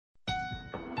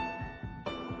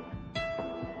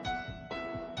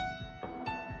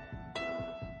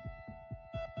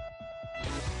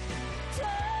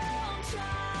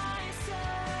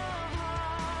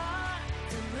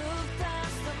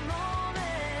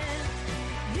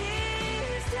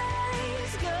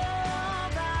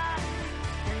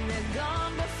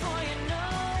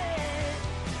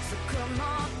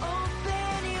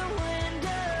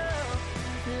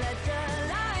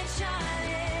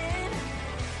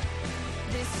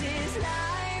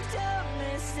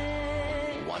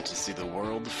Want to see the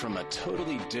world from a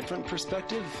totally different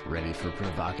perspective? Ready for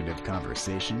provocative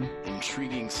conversation,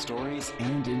 Intriguing stories?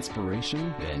 and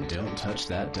inspiration? Then don't touch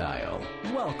that dial.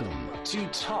 Welcome. To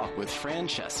Talk with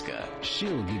Francesca.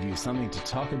 She'll give you something to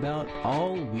talk about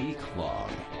all week long.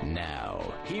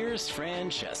 Now, Here's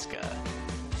Francesca.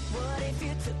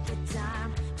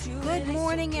 Good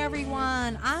morning,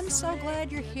 everyone. I'm so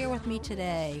glad you're here with me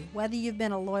today. Whether you've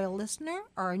been a loyal listener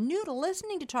or are new to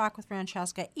listening to Talk with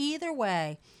Francesca, either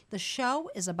way, the show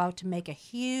is about to make a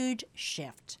huge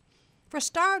shift. For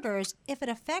starters, if it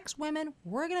affects women,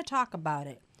 we're going to talk about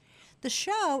it. The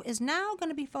show is now going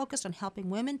to be focused on helping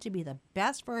women to be the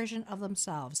best version of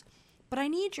themselves. But I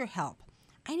need your help.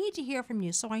 I need to hear from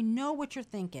you so I know what you're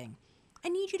thinking. I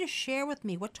need you to share with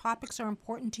me what topics are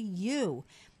important to you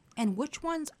and which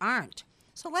ones aren't.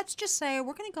 So let's just say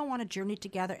we're going to go on a journey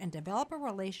together and develop a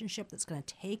relationship that's going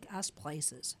to take us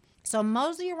places. So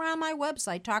mosey around my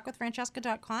website,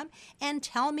 talkwithfrancesca.com, and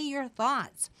tell me your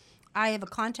thoughts. I have a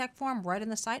contact form right on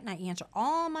the site, and I answer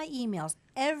all my emails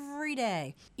every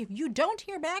day. If you don't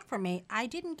hear back from me, I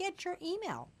didn't get your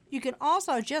email. You can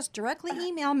also just directly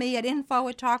email me at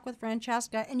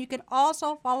info@talkwithfrancesca, and you can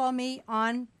also follow me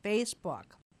on Facebook.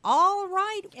 All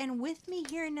right, and with me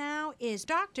here now is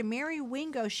Dr. Mary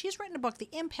Wingo. She's written a book, The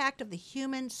Impact of the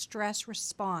Human Stress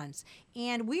Response.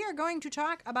 And we are going to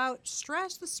talk about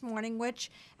stress this morning,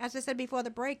 which, as I said before the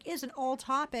break, is an old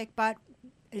topic, but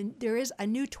there is a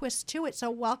new twist to it. So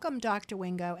welcome, Dr.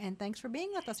 Wingo, and thanks for being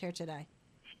with us here today.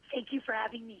 Thank you for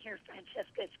having me here,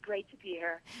 Francesca. It's great to be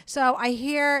here. So I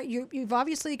hear you've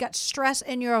obviously got stress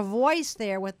in your voice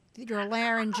there with your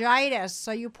laryngitis,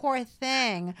 so you poor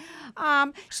thing.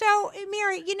 So,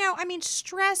 Mary,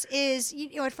 stress is,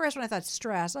 at first when I thought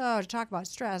stress, to talk about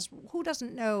stress, who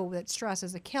doesn't know that stress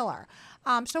is a killer?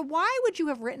 So why would you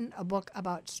have written a book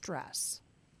about stress?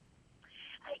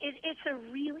 It's a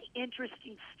really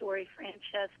interesting story,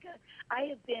 Francesca. I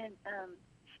have been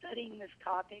studying this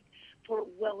topic for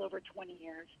well over 20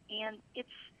 years, and it's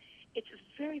a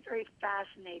very, very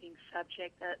fascinating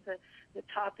subject, the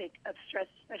topic of stress,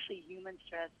 especially human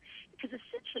stress, because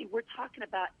essentially we're talking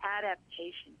about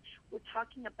adaptation. We're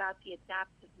talking about the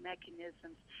adaptive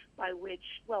mechanisms by which,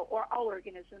 or all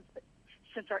organisms, but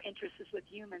since our interest is with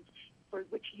humans, for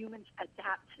which humans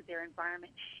adapt to their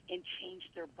environment and change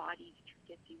their bodies to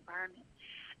fit the environment.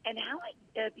 And how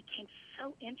I became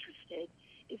so interested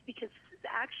is because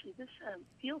this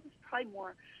field is probably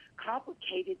more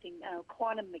complicated than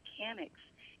quantum mechanics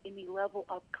in the level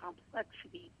of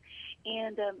complexity.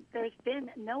 And there's been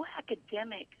no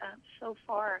academic so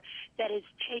far that has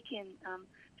taken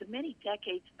the many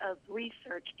decades of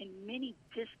research in many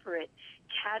disparate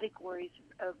categories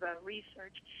of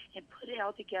research and put it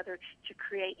all together to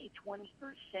create a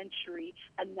 21st century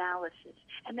analysis.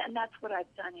 And that's what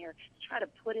I've done here, is try to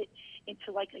put it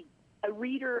into like a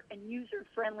reader and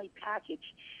user-friendly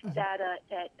package that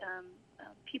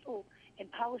people and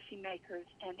policymakers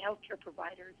and healthcare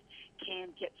providers can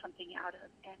get something out of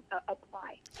and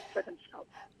apply for themselves.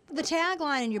 The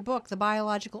tagline in your book, The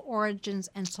Biological Origins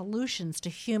and Solutions to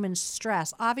Human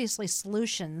Stress, obviously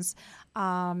solutions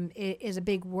is a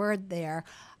big word there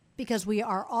because we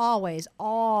are always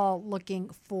all looking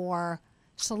for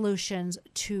solutions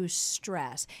to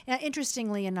stress. Now,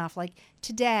 interestingly enough, like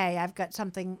today, I've got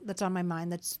something that's on my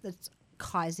mind that's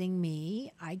causing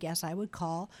me, I guess I would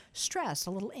call stress,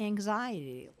 a little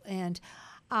anxiety. And,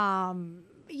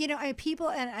 people,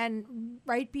 and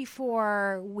right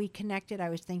before we connected, I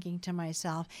was thinking to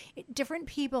myself, different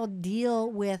people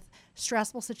deal with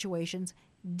stressful situations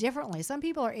differently. Some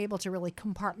people are able to really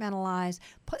compartmentalize,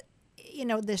 put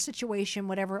the situation,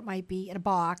 whatever it might be, in a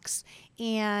box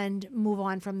and move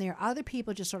on from there. Other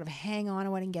people just sort of hang on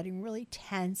to it and getting really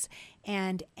tense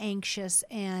and anxious,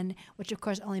 and which of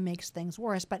course only makes things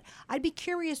worse. But I'd be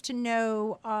curious to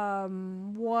know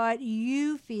what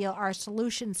you feel are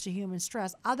solutions to human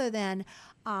stress, other than,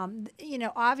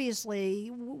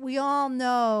 obviously we all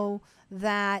know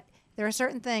that there are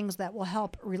certain things that will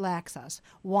help relax us.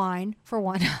 Wine, for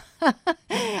one.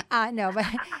 No, but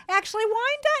actually,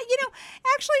 wine,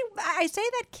 I say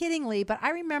that kiddingly, but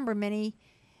I remember many,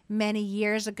 many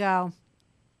years ago,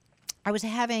 I was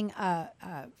having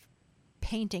a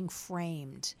painting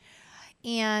framed.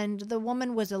 And the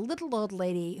woman was a little old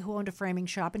lady who owned a framing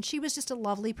shop, and she was just a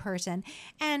lovely person.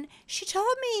 And she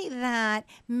told me that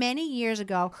many years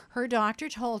ago, her doctor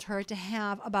told her to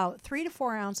have about 3 to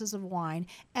 4 ounces of wine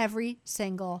every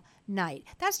single night.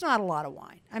 That's not a lot of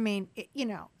wine. I mean,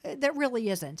 that really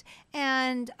isn't.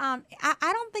 And I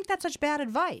don't think that's such bad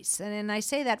advice. And I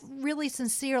say that really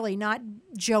sincerely, not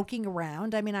joking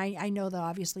around. I mean, I know that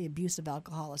obviously abuse of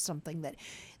alcohol is something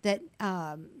that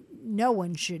no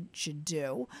one should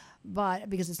do, but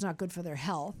because it's not good for their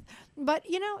health. But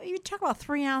you talk about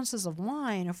 3 ounces of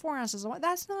wine or 4 ounces of wine.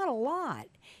 That's not a lot.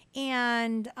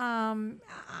 And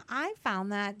I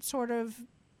found that sort of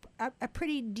a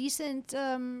pretty decent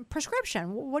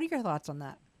prescription. What are your thoughts on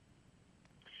that?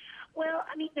 Well,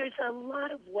 I mean, there's a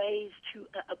lot of ways to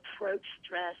approach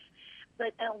stress,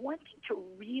 but one thing to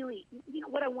really,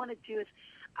 what I want to do is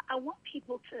I want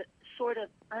people to sort of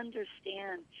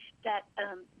understand that,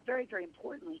 very, very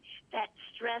importantly, that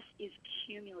stress is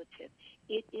cumulative.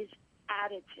 It is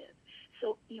additive.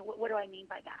 So, what do I mean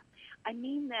by that? I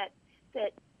mean that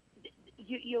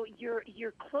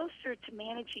you're closer to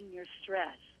managing your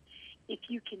stress if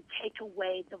you can take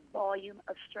away the volume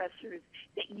of stressors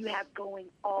that you have going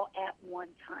all at one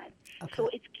time. Okay. So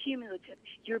it's cumulative.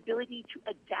 Your ability to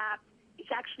adapt is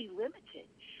actually limited.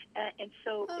 And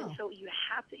so you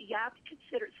have to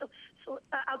consider. So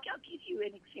I'll give you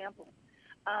an example.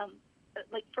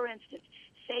 Like for instance,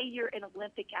 say you're an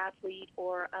Olympic athlete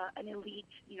or an elite,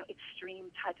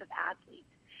 extreme type of athlete.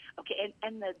 Okay,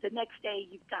 and the next day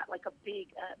you've got like a big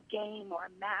game or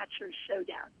a match or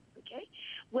showdown. Okay,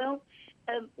 well,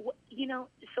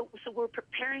 so we're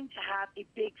preparing to have a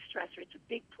big stressor. It's a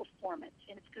big performance,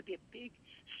 and it's going to be a big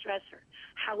stressor.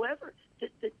 However,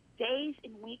 the days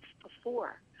and weeks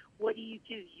before, what do? You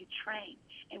train.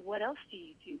 And what else do?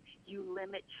 You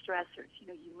limit stressors.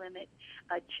 You limit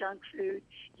junk food.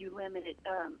 You limit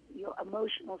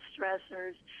emotional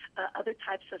stressors, other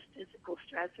types of physical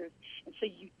stressors. And so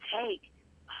you take,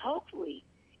 hopefully,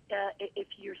 if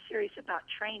you're serious about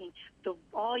training, the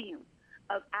volume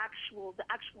of the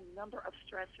actual number of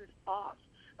stressors off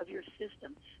of your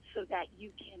system so that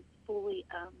you can fully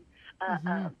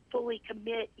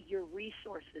commit your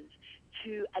resources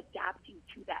to adapting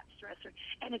to that stressor.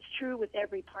 And it's true with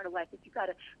every part of life. If you've got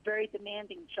a very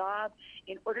demanding job,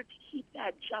 in order to keep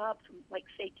that job from, like,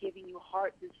 say, giving you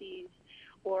heart disease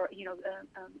or,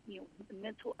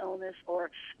 mental illness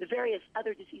or the various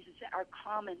other diseases that are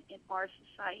common in our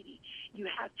society, you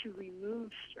have to remove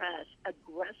stress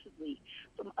aggressively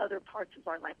from other parts of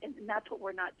our life. And that's what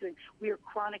we're not doing. We are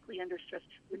chronically under stress.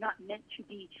 We're not meant to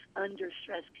be under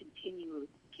stress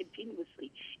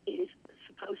continuously. It is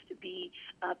supposed to be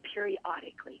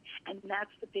periodically. And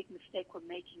that's the big mistake we're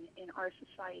making in our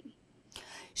society.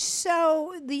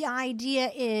 So the idea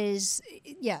is,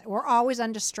 we're always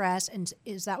under stress. And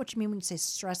is that what you mean when you say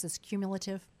stress is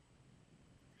cumulative?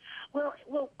 Well,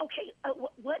 okay.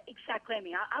 What exactly I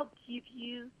mean? I'll give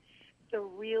you the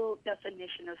real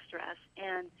definition of stress.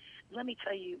 And let me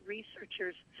tell you,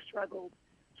 researchers struggled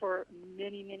for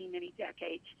many, many, many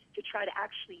decades to try to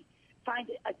actually find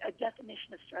a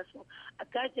definition of stress. Well,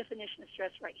 I've got a definition of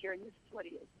stress right here, and this is what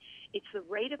it is. It's the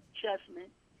rate of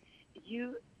adjustment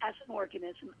you as an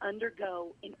organism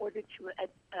undergo in order to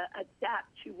adapt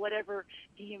to whatever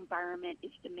the environment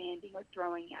is demanding or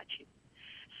throwing at you.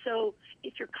 So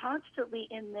if you're constantly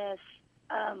in this,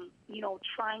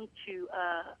 trying to,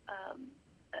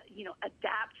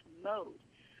 adapt mode,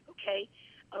 okay,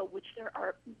 which there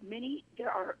are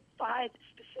 5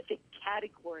 specific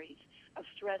categories of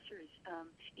stressors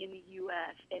in the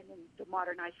U.S. and in the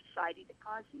modernized society that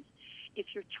causes. If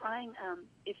you're trying,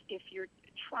 if you're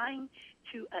trying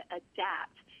to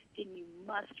adapt, then you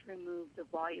must remove the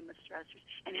volume of stressors.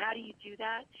 And how do you do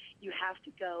that? You have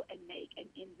to go and make an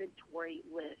inventory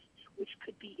list, which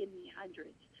could be in the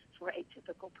hundreds for a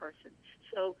typical person.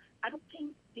 So I don't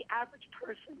think the average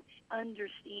person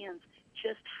understands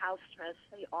just how stressed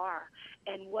they are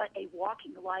and what a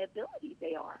walking liability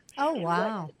they are. Oh,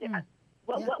 wow.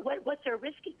 What they're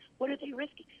risking. What are they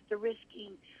risking? They're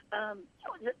risking,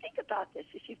 think about this.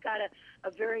 If you've got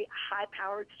a very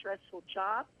high-powered, stressful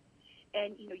job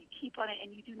and, you keep on it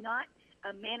and you do not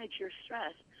manage your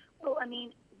stress, well, I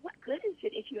mean, what good is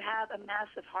it if you have a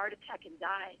massive heart attack and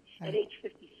die at age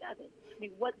 57? I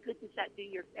mean, what good does that do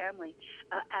your family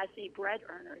as a bread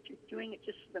earner? If you're doing it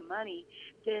just for the money,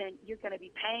 then you're going to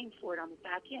be paying for it on the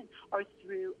back end or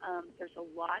through, there's a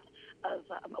lot of,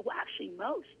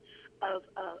 most of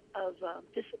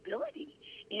disability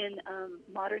in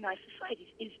modernized societies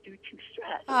is due to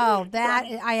stress. Oh,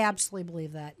 I absolutely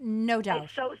believe that. No doubt.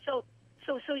 So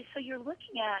you're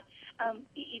looking at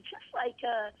just like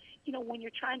when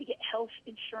you're trying to get health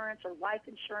insurance or life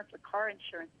insurance or car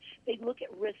insurance, they look at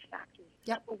risk factors.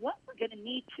 Yep. But what we're going to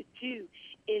need to do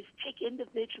is take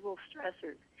individual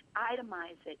stressors,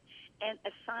 itemize it, and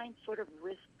assign sort of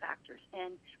risk factors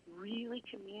and really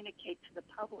communicate to the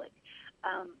public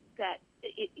that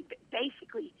it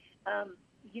basically,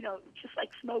 just like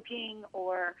smoking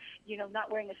or, not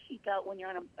wearing a seatbelt when you're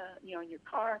on in your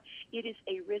car, it is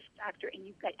a risk factor, and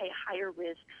you've got a higher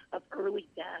risk of early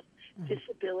death,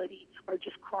 disability, or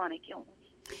just chronic illness.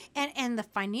 And the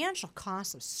financial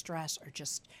costs of stress are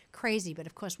just crazy. But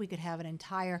of course, we could have an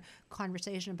entire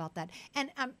conversation about that. And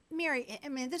Mary, I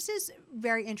mean, this is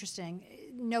very interesting,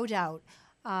 no doubt.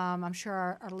 I'm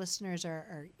sure our listeners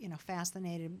are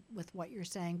fascinated with what you're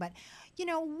saying. But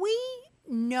we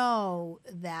know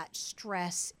that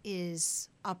stress is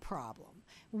a problem.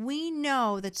 We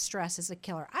know that stress is a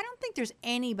killer. I don't think there's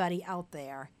anybody out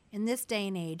there in this day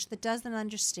and age that doesn't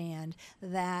understand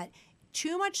that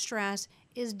too much stress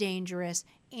is dangerous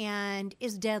and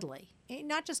is deadly.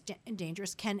 Not just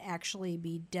dangerous, can actually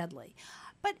be deadly.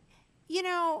 But,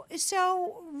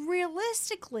 so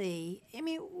realistically, I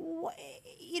mean,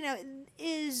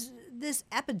 is this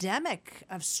epidemic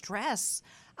of stress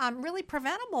really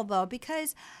preventable, though?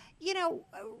 Because,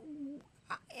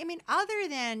 other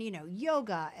than,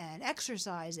 yoga and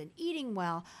exercise and eating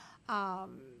well,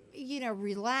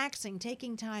 relaxing,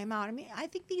 taking time out. I mean, I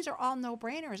think these are all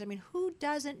no-brainers. I mean, who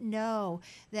doesn't know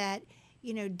that,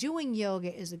 doing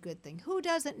yoga is a good thing? Who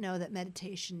doesn't know that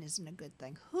meditation isn't a good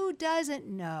thing? Who doesn't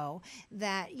know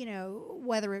that,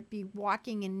 whether it be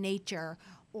walking in nature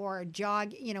or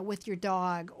jog, with your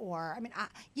dog or,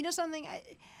 something,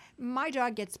 my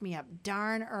dog gets me up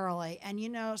darn early and,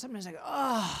 sometimes I go,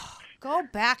 oh, go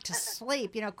back to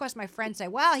sleep. Of course, my friends say,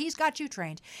 well, he's got you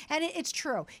trained. And it's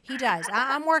true. He does.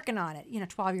 I'm working on it.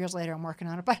 12 years later, I'm working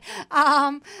on it. But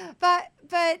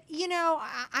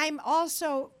I'm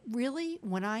also really,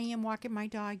 when I am walking my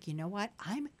dog, you know what?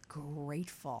 I'm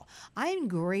grateful. I'm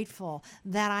grateful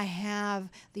that I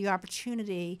have the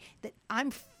opportunity, that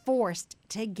I'm forced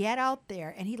to get out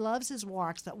there, and he loves his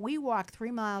walks, that we walk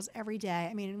 3 miles every day.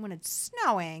 I mean, when it's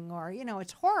snowing or,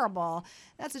 it's horrible,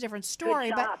 that's a different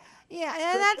story. But yeah,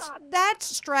 and that's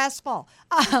stressful.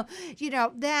 That's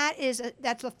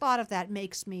the thought of that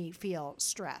makes me feel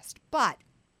stressed. But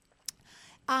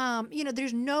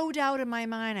there's no doubt in my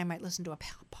mind I might listen to a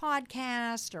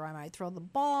podcast or I might throw the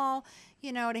ball,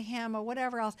 to him or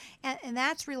whatever else. And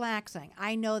that's relaxing.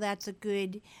 I know that's a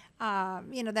good,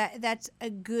 that's a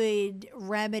good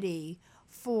remedy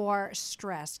for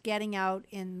stress, getting out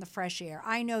in the fresh air.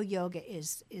 I know yoga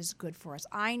is good for us.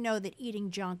 I know that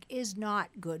eating junk is not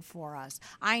good for us.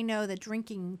 I know that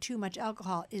drinking too much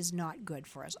alcohol is not good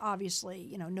for us.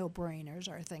 Obviously, no-brainers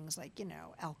are things like,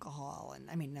 alcohol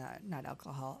and, not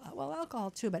alcohol, well,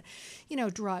 alcohol too, but,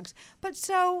 drugs. But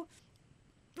so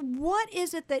what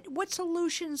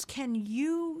solutions can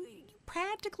you,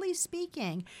 practically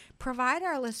speaking, provide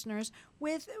our listeners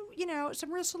with,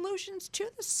 some real solutions to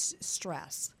the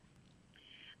stress?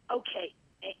 Okay,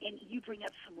 and you bring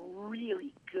up some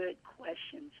really good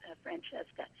questions,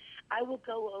 Francesca. I will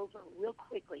go over real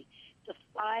quickly the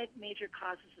 5 major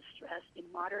causes of stress in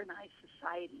modernized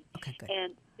society. Okay, good.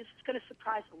 And this is going to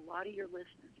surprise a lot of your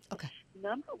listeners. Okay.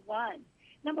 Number one,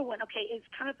 okay, it's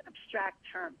kind of an abstract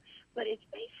term, but it's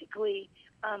basically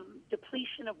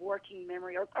depletion of working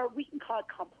memory, or we can call it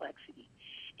complexity.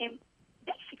 And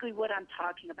basically what I'm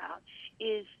talking about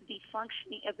is the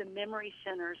functioning of the memory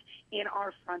centers in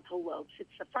our frontal lobes. It's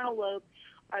the frontal lobe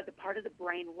are the part of the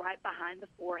brain right behind the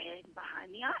forehead and behind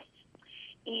the eyes.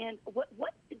 And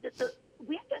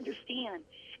we have to understand,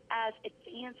 as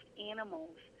advanced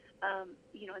animals, and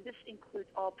this includes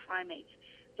all primates,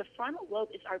 the frontal lobe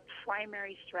is our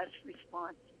primary stress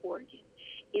response organ.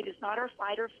 It is not our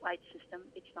fight or flight system.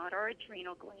 It's not our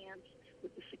adrenal glands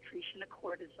with the secretion of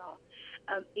cortisol.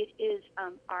 It is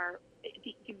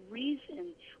the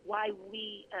reason why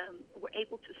we were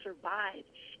able to survive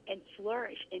and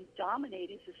flourish and dominate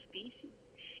as a species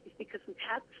is because we've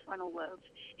had the frontal lobes,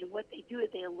 and what they do is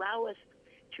they allow us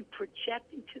to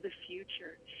project into the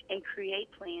future and create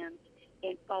plans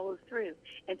and follow through.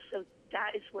 And so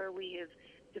that is where we have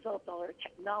developed all our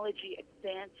technology,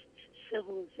 advanced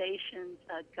civilizations,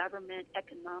 government,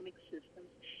 economic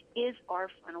systems, is our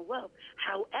frontal lobe.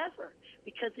 However,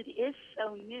 because it is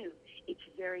so new, it's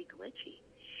very glitchy.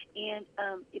 And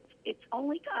it's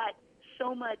only got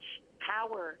so much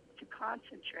power to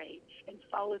concentrate and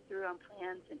follow through on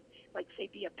plans and, like, say,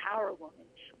 be a power woman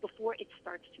before it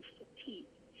starts to fatigue.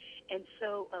 And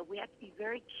so we have to be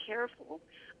very careful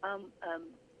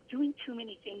doing too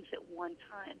many things at one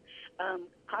time,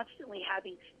 constantly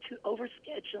having to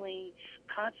overscheduling,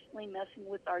 constantly messing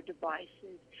with our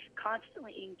devices,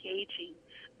 constantly engaging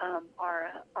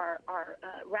our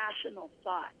rational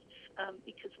thought.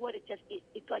 Because what it does,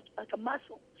 it's like a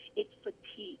muscle. It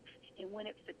fatigues. And when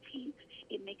it fatigues,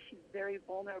 it makes you very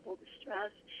vulnerable to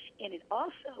stress. And it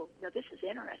also, now this is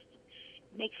interesting,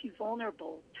 makes you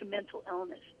vulnerable to mental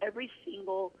illness. Every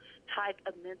single type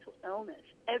of mental illness,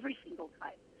 every single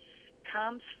type,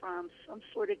 comes from some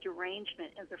sort of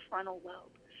derangement in the frontal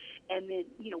lobe. And then,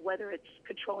 whether it's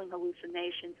controlling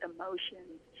hallucinations,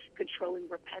 emotions, controlling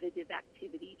repetitive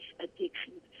activity,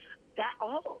 addictions, that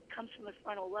all comes from the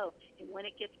frontal lobe. And when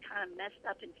it gets kind of messed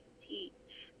up and fatigued,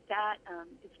 that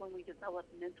is when we develop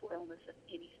mental illness of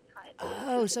any type.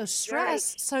 Oh, so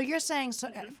stress. So you're saying,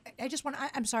 I just want,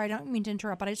 I'm sorry, I don't mean to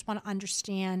interrupt, but I just want to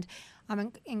understand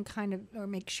and kind of, or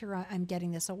make sure I'm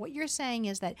getting this. So what you're saying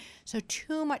is that, so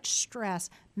too much stress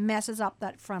messes up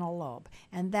that frontal lobe,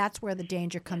 and that's where the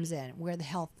danger comes in, where the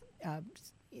health,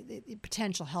 the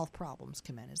potential health problems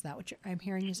come in. Is that what I'm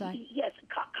hearing you say? Yes,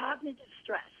 cognitive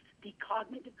stress. The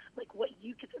cognitive, like what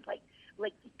you could, like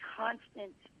the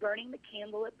constant burning the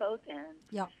candle at both ends,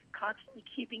 constantly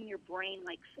keeping your brain,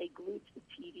 like, say, glued to the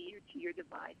TV or to your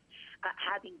device,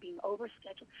 being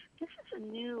overscheduled. This is a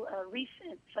new,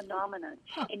 recent phenomenon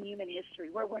in human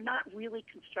history where we're not really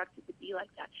constructed to be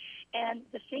like that. And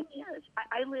the thing is,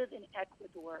 I live in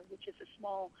Ecuador, which is a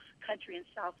small country in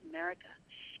South America,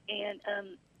 and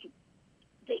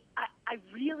I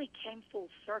really came full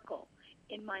circle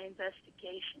in my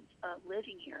investigations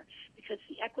living here, because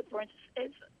the Ecuadorians,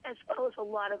 as well as a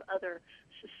lot of other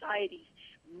societies,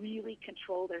 really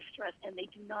control their stress, and they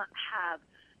do not have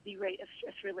the rate of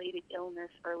stress-related illness,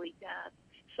 early death,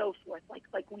 so forth, like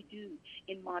we do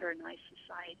in modernized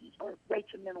societies, or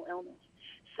rates of mental illness.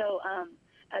 So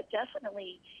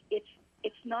definitely, it's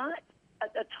not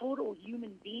a total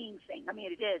human being thing. I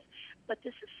mean, it is, but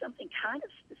this is something kind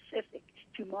of specific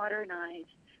to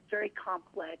modernized, very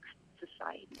complex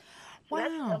society. So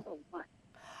that's number one.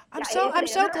 I'm so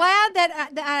glad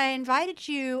that I invited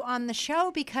you on the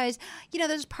show, because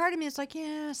there's part of me that's like,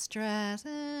 stress,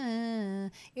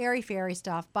 airy fairy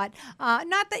stuff, but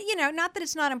not that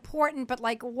it's not important, but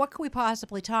like, what can we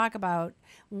possibly talk about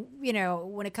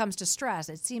when it comes to stress?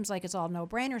 It seems like it's all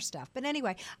no-brainer stuff. But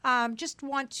anyway, just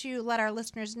want to let our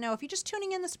listeners know, if you're just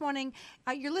tuning in this morning,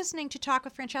 you're listening to Talk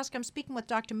with Francesca. I'm speaking with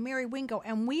Dr. Mary Wingo,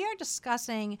 and we are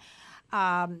discussing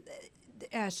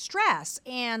stress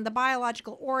and the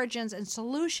biological origins and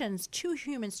solutions to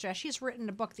human stress. She's written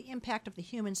a book, The Impact of the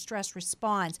Human Stress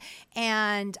Response,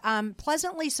 and I'm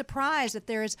pleasantly surprised that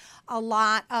there's a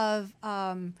lot of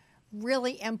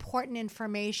really important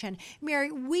information.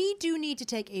 Mary, we do need to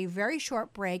take a very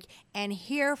short break and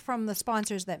hear from the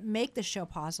sponsors that make the show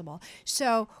possible.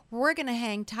 So we're going to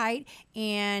hang tight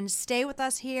and stay with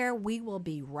us here. We will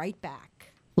be right back.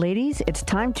 Ladies, it's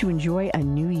time to enjoy a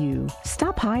new you.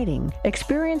 Stop hiding.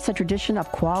 Experience a tradition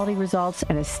of quality results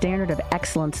and a standard of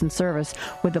excellence in service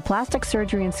with the plastic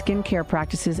surgery and skincare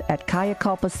practices at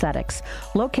Kayaculp Aesthetics,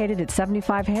 located at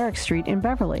 75 Herrick Street in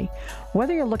Beverly.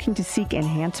 Whether you're looking to seek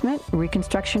enhancement,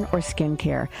 reconstruction, or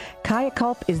skincare,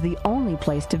 Kayaculp is the only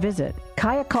place to visit.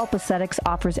 Kayaculp Aesthetics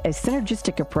offers a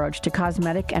synergistic approach to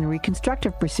cosmetic and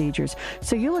reconstructive procedures,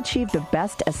 so you'll achieve the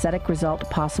best aesthetic result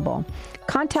possible.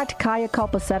 Contact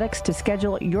Kayaculp Aesthetics to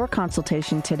schedule your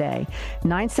consultation today,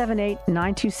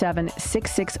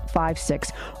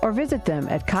 978-927-6656, or visit them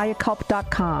at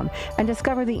kayaculp.com and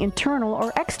discover the internal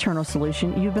or external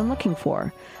solution you've been looking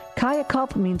for.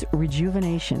 Kayaculp means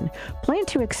rejuvenation. Plan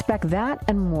to expect that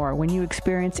and more when you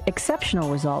experience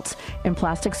exceptional results in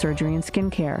plastic surgery and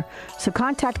skincare. So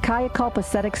contact Kayaculp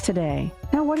Aesthetics today.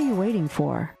 Now, what are you waiting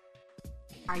for?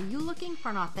 Are you looking for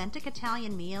an authentic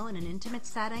Italian meal in an intimate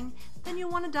setting? Then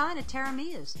you'll want to dine at Terra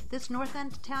Mia's. This North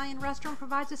End Italian restaurant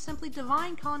provides a simply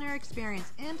divine culinary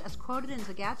experience, and as quoted in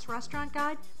Zagat's restaurant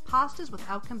guide, pastas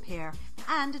without compare,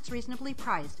 and it's reasonably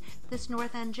priced. This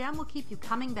North End gem will keep you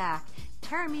coming back.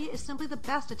 Terra Mia is simply the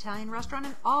best Italian restaurant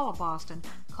in all of Boston.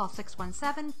 Call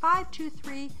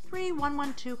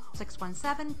 617-523-3112,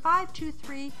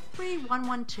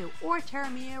 617-523-3112, or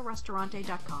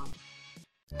terramiarestaurante.com.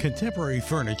 Contemporary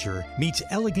furniture meets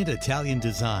elegant Italian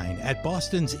design at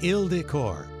Boston's Il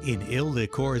Decor. In Il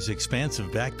Decor's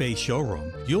expansive Back Bay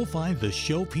showroom, you'll find the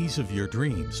showpiece of your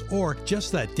dreams or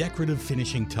just that decorative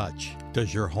finishing touch.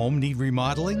 Does your home need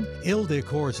remodeling? Il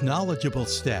Decor's knowledgeable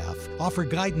staff offer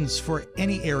guidance for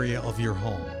any area of your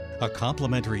home. A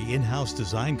complimentary in-house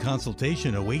design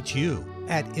consultation awaits you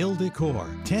at Il Decor,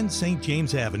 10 St.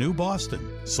 James Avenue,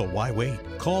 Boston. So why wait?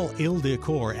 Call Il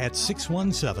Decor at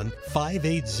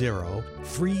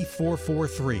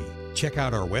 617-580-3443. Check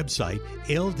out our website,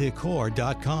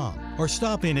 ildecor.com, or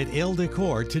stop in at Il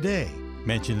Decor today.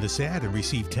 Mention this ad and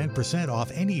receive 10%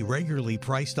 off any regularly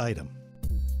priced item.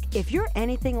 If you're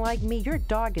anything like me, your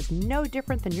dog is no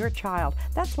different than your child.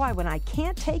 That's why when I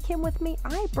can't take him with me,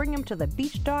 I bring him to the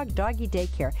Beach Dog Doggy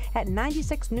Daycare at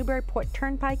 96 Newburyport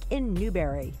Turnpike in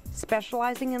Newbury.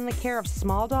 Specializing in the care of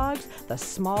small dogs, the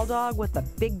small dog with the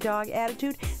big dog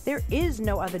attitude, there is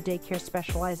no other daycare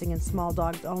specializing in small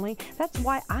dogs only. That's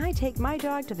why I take my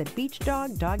dog to the Beach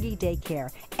Dog Doggy Daycare.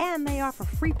 And they offer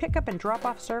free pickup and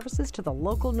drop-off services to the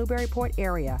local Newburyport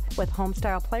area with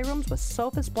home-style playrooms with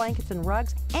sofas, blankets, and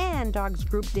rugs, and dogs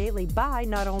grouped daily by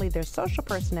not only their social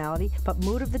personality, but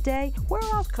mood of the day. Where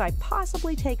else could I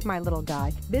possibly take my little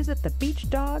guy? Visit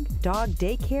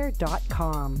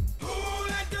thebeachdogdogdaycare.com.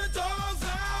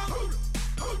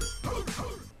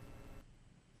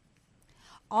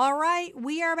 All right,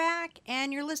 we are back,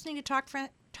 and you're listening to Talk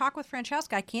with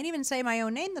Francesca. I can't even say my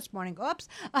own name this morning. Oops.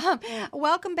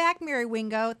 Welcome back, Mary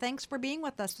Wingo. Thanks for being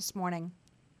with us this morning.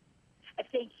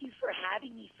 Thank you for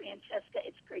having me, Francesca.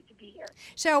 It's great to be here.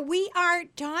 So we are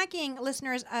talking,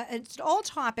 listeners, it's an old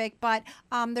topic, but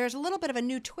there's a little bit of a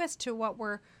new twist to what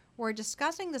we're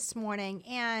discussing this morning.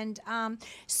 And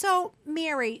so,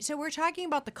 Mary, so we're talking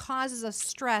about the causes of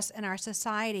stress in our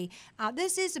society.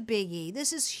 This is a biggie.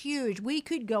 This is huge. We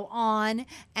could go on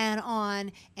and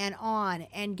on and on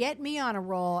and get me on a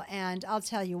roll, and I'll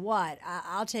tell you what,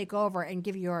 I'll take over and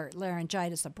give your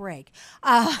laryngitis a break.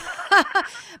 But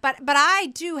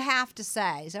I do have to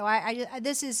say, so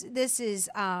this is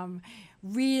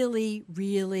really,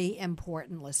 really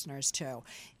important, listeners, too.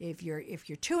 If you're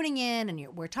tuning in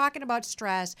and we're talking about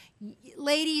stress,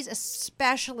 ladies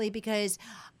especially, because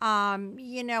I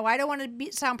don't want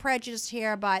to sound prejudiced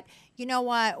here, but you know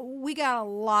what? We got a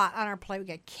lot on our plate. We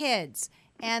got kids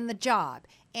and the job.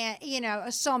 And,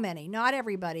 so many. Not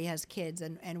everybody has kids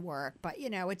and work, but,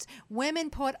 it's women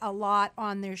put a lot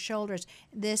on their shoulders.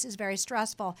 This is very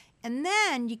stressful. And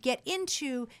then you get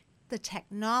into the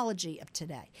technology of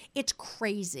today. It's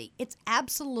crazy. It's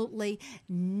absolutely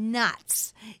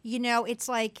nuts. It's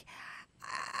like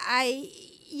I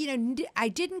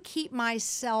didn't keep my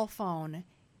cell phone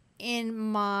in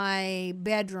my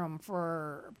bedroom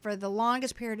for the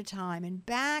longest period of time. And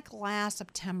back last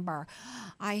September,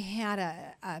 I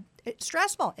had it's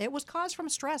stressful. It was caused from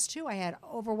stress too. I had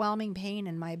overwhelming pain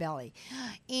in my belly,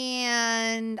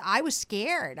 and I was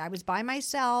scared. I was by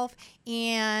myself,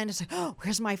 and it's like, oh,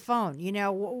 where's my phone?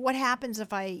 What happens if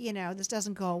this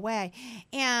doesn't go away?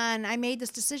 And I made this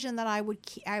decision that I would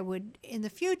in the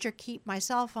future keep my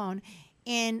cell phone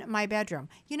in my bedroom.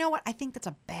 You know what? I think that's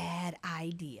a bad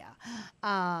idea.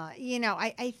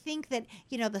 I think that,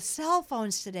 the cell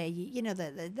phones today,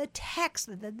 the text,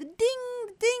 the ding,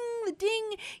 the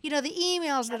ding, the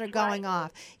emails that are going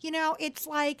off. It's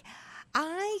like,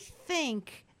 I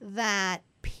think that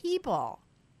people,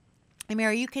 and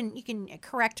Mary, you can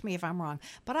correct me if I'm wrong,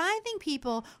 but I think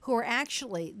people who are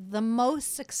actually the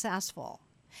most successful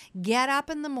get up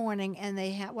in the morning and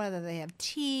they have, whether they have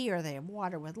tea or they have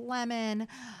water with lemon,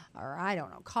 or I don't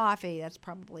know, coffee. That's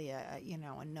probably a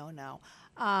no-no.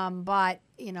 But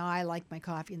I like my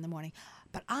coffee in the morning.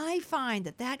 But I find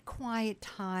that quiet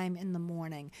time in the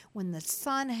morning when the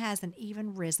sun hasn't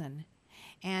even risen,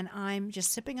 and I'm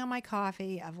just sipping on my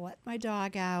coffee, I've let my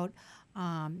dog out,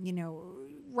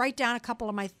 write down a couple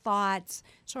of my thoughts,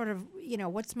 sort of,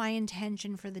 what's my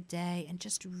intention for the day, and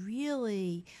just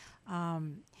really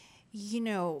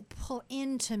pull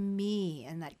into me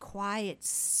and that quiet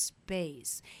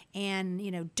space, and,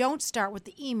 don't start with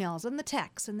the emails and the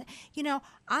texts. And,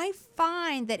 I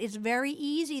find that it's very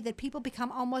easy that people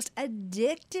become almost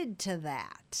addicted to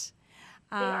that.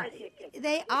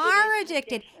 They are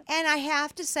addicted. And I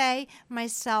have to say,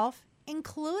 myself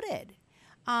included.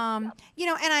 And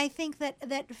I think that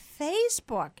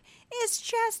Facebook is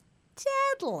just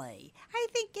deadly. I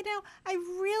think,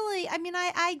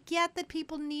 I get that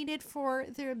people need it for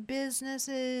their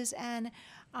businesses, and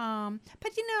but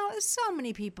so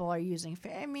many people are using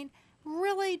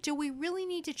really, do we really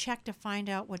need to check to find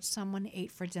out what someone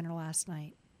ate for dinner last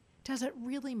night? Does it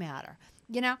really matter?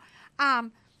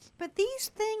 But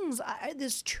these things,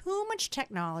 there's too much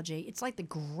technology. It's like the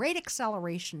great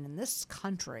acceleration in this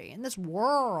country, in this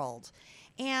world.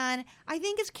 And I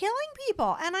think it's killing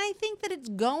people. And I think that it's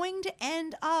going to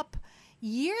end up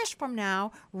years from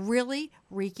now really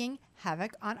wreaking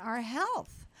havoc on our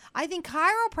health. I think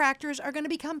chiropractors are going to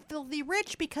become filthy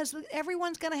rich because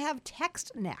everyone's going to have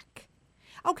text neck.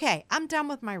 Okay, I'm done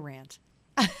with my rant.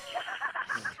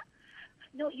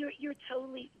 No, you're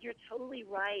totally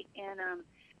right. And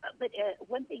but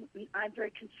one thing I'm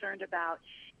very concerned about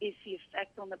is the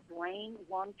effect on the brain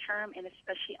long term, and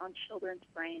especially on children's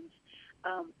brains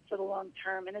for the long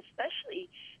term, and especially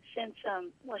since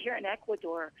well, here in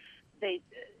Ecuador, they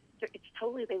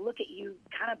look at you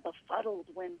kind of befuddled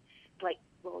when, like,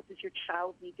 well, does your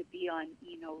child need to be on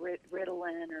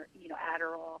Ritalin or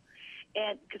Adderall,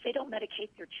 and because they don't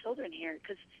medicate their children here,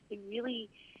 because they really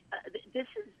this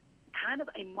is kind of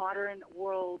a modern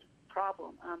world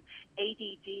problem.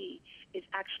 ADD is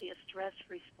actually a stress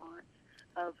response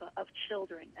of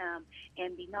children,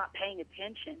 and the not paying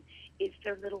attention is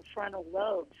their little frontal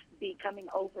lobes becoming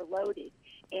overloaded.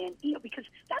 And, because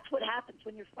that's what happens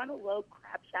when your frontal lobe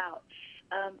craps out.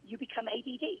 You become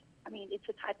ADD. I mean, it's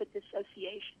a type of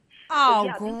dissociation. Oh, So,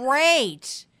 yeah,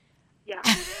 great. Yeah.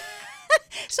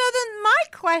 So then my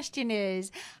question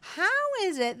is, how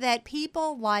is it that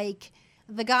people like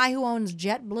the guy who owns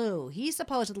JetBlue, he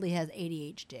supposedly has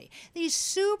ADHD, these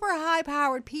super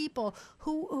high-powered people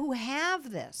who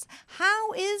have this,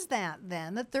 how is that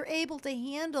then that they're able to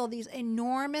handle these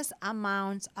enormous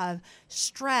amounts of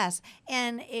stress?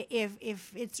 And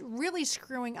if it's really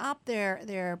screwing up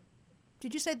their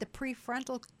did you say the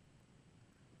prefrontal?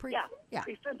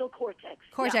 Prefrontal cortex.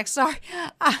 Cortex, sorry.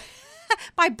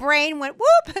 My brain went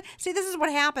whoop. See, this is what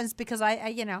happens because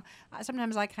I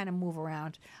sometimes I kind of move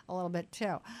around a little bit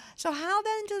too. So how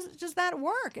then does that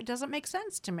work? It doesn't make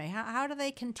sense to me. How do they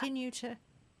continue to?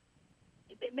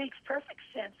 It makes perfect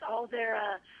sense. All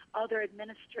their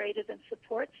administrative and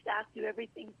support staff do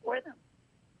everything for them.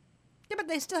 Yeah, but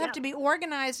they still have to be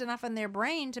organized enough in their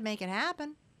brain to make it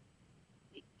happen.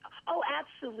 Oh,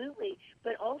 absolutely.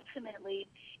 But ultimately,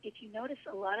 if you notice,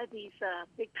 a lot of these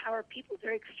big power people,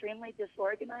 they're extremely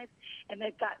disorganized, and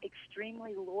they've got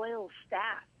extremely loyal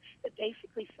staff that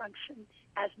basically function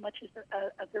as much as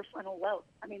their frontal lobe.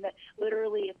 I mean, that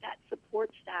literally, if that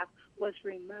support staff was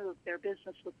removed, their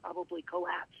business would probably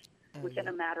collapse within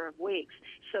a matter of weeks.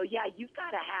 So, yeah, you've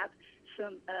got to have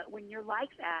some, when you're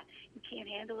like that, you can't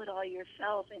handle it all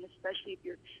yourself, and especially if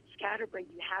you're scatterbrained,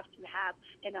 you have to have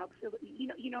an auxiliary,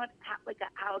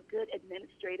 how a good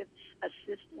administrative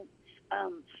assistant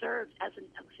serves as an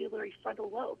auxiliary frontal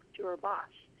lobe to her boss.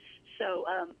 So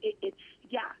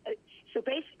so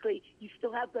basically, you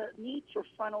still have the need for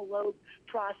frontal lobe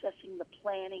processing, the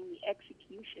planning, the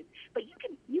execution, but you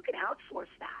can outsource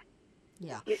that.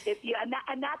 Yeah.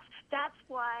 And that's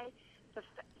why the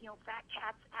fat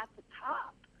cats at the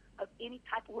top of any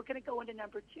type of, we're going to go into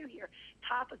number 2 here,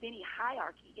 top of any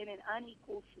hierarchy in an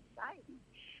unequal society.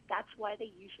 That's why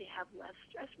they usually have less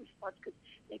stress response, because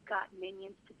they've got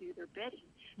minions to do their bidding.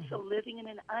 Mm-hmm. So living in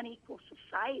an unequal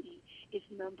society is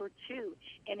number 2.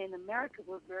 And in America,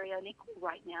 we're very unequal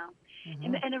right now.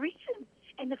 Mm-hmm. And the reason,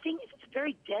 and the thing is, it's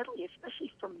very deadly,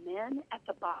 especially for men at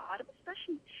the bottom,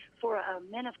 especially for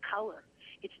men of color.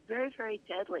 It's very, very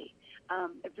deadly,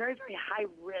 a very, very high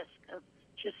risk of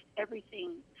just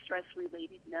everything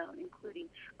stress-related known, including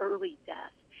early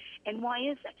death. And why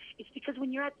is that? It's because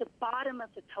when you're at the bottom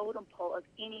of the totem pole of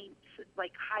any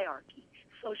hierarchy,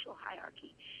 social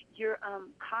hierarchy, you're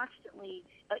constantly,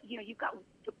 you've got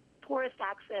the poorest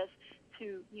access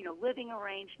to, living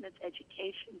arrangements,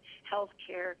 education, health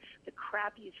care, the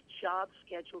crappiest job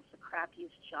schedules, the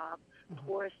crappiest job,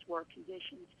 poorest work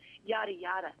conditions, yada,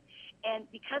 yada. And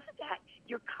because of that,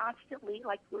 you're constantly,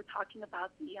 like we were talking about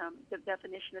the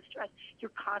definition of stress, you're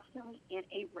constantly in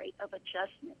a rate of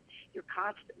adjustment. You're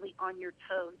constantly on your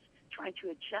toes trying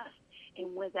to adjust.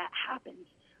 And when that happens,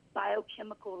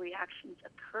 biochemical reactions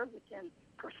occur within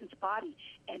a person's body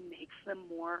and makes them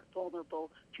more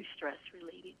vulnerable to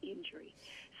stress-related injury.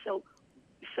 So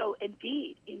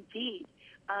indeed, we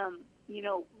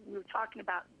were talking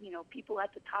about, people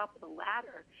at the top of the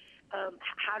ladder.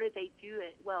 How do they do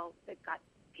it? Well, they've got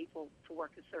people to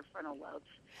work as their frontal lobes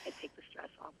and take the stress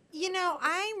off.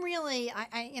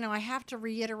 I have to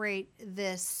reiterate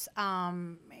this,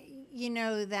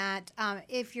 that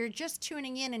if you're just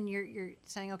tuning in and you're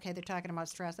saying, okay, they're talking about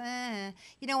stress,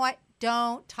 you know what?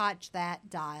 Don't touch that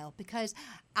dial, because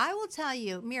I will tell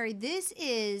you, Mary, this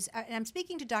is, and I'm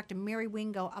speaking to Dr. Mary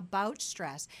Wingo about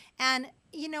stress, and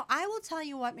I will tell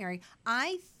you what, Mary,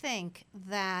 I think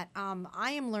that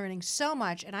I am learning so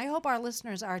much, and I hope our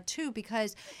listeners are too,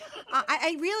 because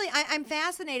I'm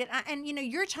fascinated. And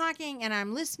you're talking, and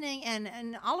I'm listening,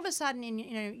 and all of a sudden,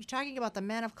 you're talking about the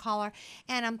men of color,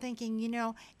 and I'm thinking,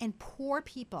 and poor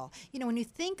people. When you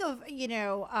think of,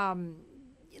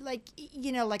 like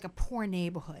a poor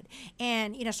neighborhood,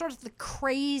 and sort of the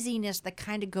craziness that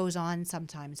kind of goes on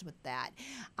sometimes with that,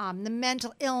 the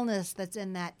mental illness that's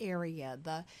in that area,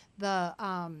 the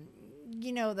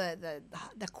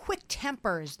the quick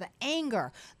tempers, the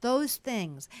anger, those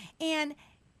things. And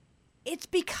it's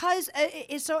because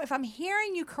so if I'm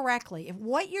hearing you correctly, if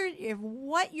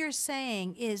what you're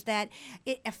saying is that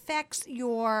it affects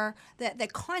the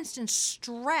constant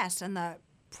stress and the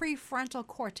prefrontal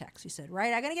cortex, you said,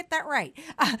 right? I got to get that right.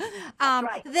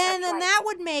 Right. Then That's right. that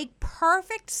would make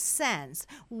perfect sense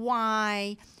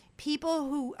why people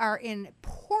who are in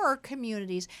poorer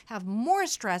communities have more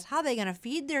stress. How are they going to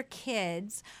feed their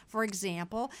kids, for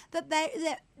example, that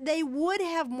they would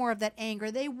have more of that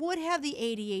anger. They would have the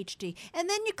ADHD. And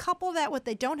then you couple that with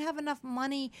they don't have enough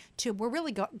money to, we're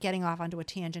really getting off onto a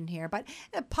tangent here, but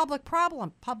a public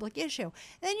problem, public issue.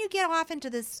 Then you get off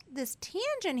into this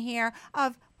tangent here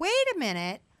of, wait a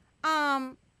minute,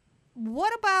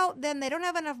 what about then they don't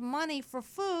have enough money for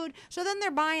food, so then they're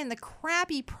buying the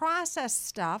crappy processed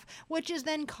stuff, which is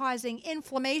then causing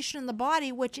inflammation in the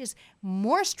body, which is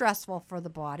more stressful for the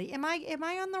body. Am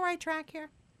I on the right track here?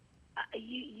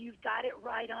 You've got it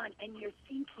right on, and you're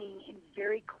thinking in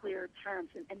very clear terms,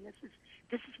 and this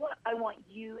is what I want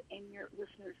you and your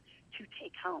listeners to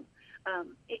take home.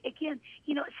 Again,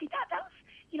 see that was,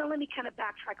 let me kind of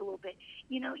backtrack a little bit.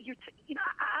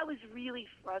 I was really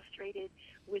frustrated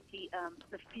with the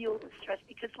field of stress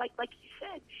because, like you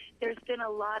said, there's been a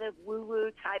lot of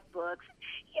woo-woo type books.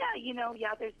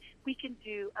 We can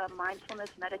do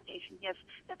mindfulness meditation. Yes,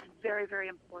 that's very, very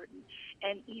important.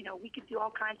 And, we could do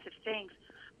all kinds of things.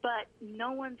 But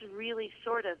no one's really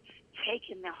sort of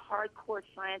taken the hardcore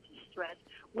science of stress,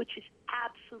 which is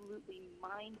absolutely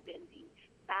mind-bending,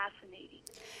 fascinating,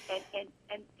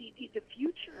 and the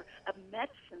future of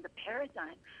medicine, the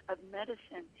paradigm of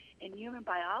medicine and human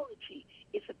biology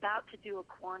is about to do a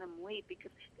quantum leap,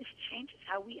 because this changes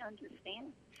how we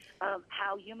understand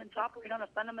how humans operate on a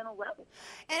fundamental level.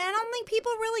 And I don't think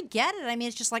people really get it. I mean,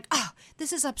 it's just like, oh,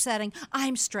 this is upsetting.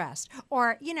 I'm stressed,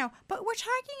 or But we're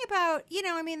talking about,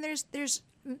 there's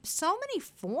so many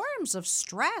forms of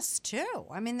stress too.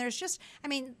 I mean,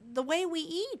 the way we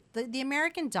eat, the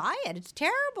American diet, it's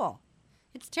terrible.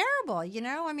 It's terrible,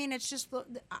 it's just,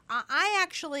 I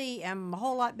actually am a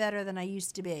whole lot better than I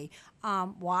used to be.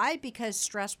 Why? Because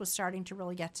stress was starting to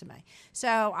really get to me.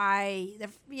 So I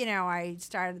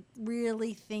started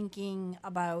really thinking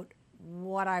about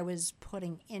what I was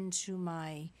putting into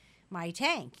my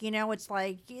tank. It's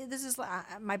like, this is,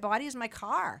 my body is my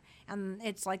car, and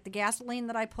it's like the gasoline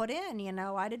that I put in,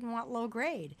 I didn't want low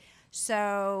grade.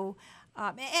 So,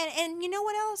 and you know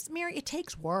what else, Mary? It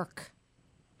takes work.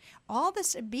 All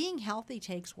this being healthy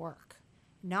takes work.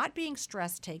 Not being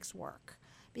stressed takes work,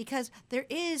 because there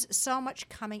is so much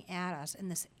coming at us in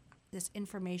this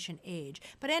information age.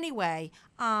 But anyway,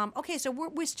 okay, so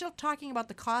we're still talking about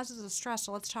the causes of stress,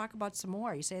 so let's talk about some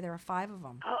more. You say there are 5 of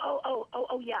them.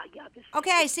 Yeah.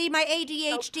 Okay, I see my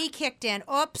ADHD kicked in.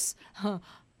 Oops.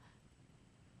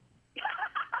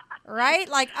 Right?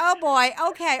 Like, oh boy.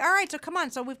 Okay, all right, so come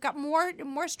on. So we've got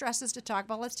more stresses to talk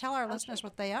about. Let's tell our listeners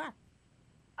what they are.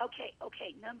 Okay.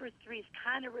 Number 3 is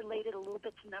kind of related a little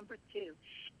bit to number 2,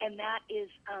 and that is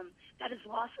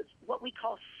loss of what we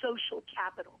call social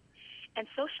capital. And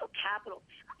social capital,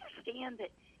 understand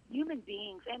that human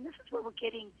beings, and this is where we're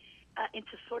getting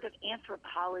into sort of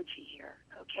anthropology here.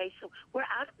 Okay, so we're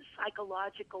out of the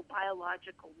psychological,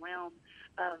 biological realm,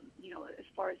 as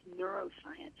far as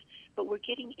neuroscience, but we're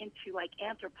getting into like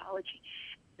anthropology.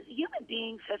 Human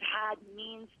beings have had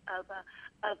means of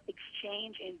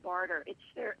exchange and barter.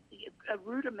 It's a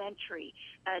rudimentary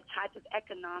type of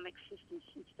economic system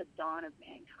since the dawn of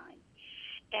mankind.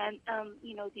 And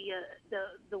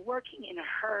the working in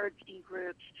herds, in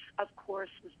groups, of course,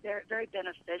 was very, very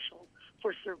beneficial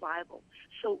for survival.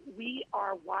 So we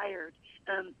are wired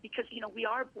because we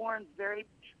are born very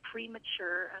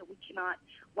premature. We cannot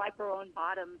wipe our own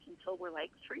bottoms until we're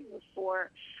like 3 or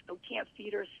 4. We can't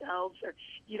feed ourselves, or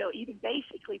even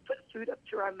basically put food up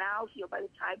to our mouths by the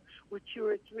time we're 2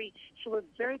 or 3. So we're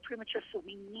very premature. So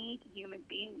we need human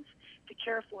beings to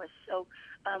care for us. So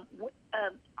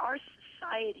our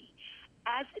society,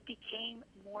 as it became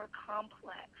more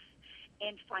complex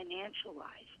and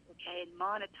financialized, and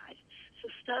monetized, so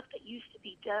stuff that used to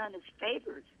be done as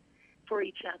favors for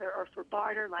each other or for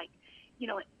barter, like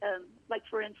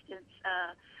for instance,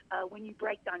 when you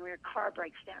break down, when your car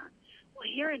breaks down. Well,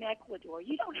 here in Ecuador,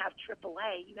 you don't have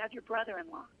AAA. You have your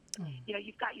brother-in-law.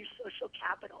 You've got your social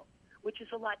capital, which is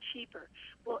a lot cheaper.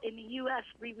 Well, in the U.S.,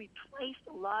 we replaced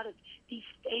a lot of these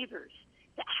favors,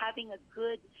 that having a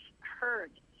good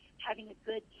herd, having a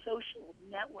good social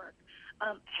network,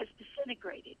 has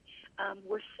disintegrated.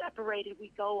 We're separated.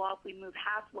 We go off. We move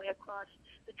halfway across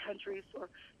the country for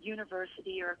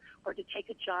university or to take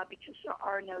a job because there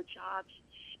are no jobs.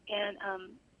 And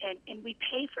we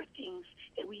pay for things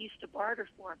that we used to barter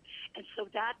for. And so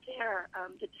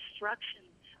the destruction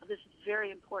of this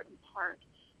very important part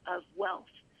of wealth,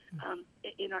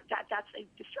 that's a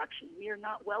destruction. We are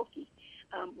not wealthy.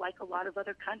 Like a lot of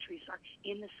other countries are,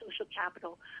 in the social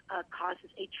capital,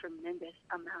 causes a tremendous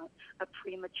amount of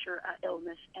premature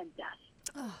illness and death.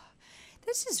 Oh,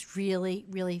 this is really,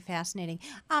 really fascinating.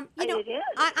 It is.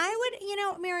 I would,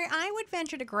 Mary, I would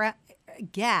venture to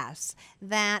guess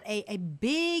that a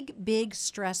big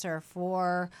stressor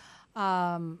for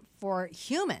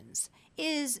humans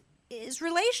is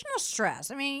relational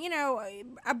stress. I mean,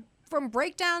 from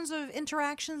breakdowns of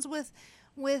interactions with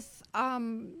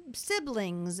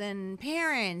siblings and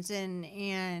parents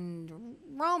and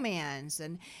romance,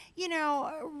 and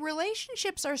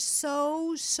relationships are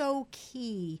so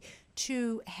key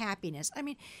to happiness. I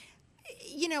mean,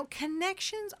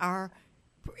 connections are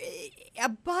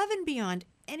above and beyond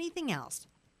anything else.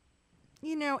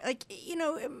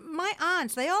 My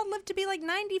aunts, they all lived to be like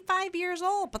 95 years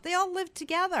old, but they all lived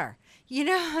together.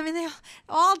 I mean, they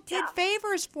all did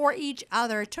favors for each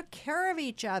other, took care of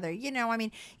each other.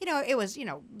 It was,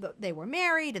 they were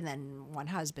married, and then one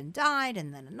husband died,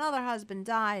 and then another husband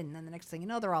died, and then the next thing you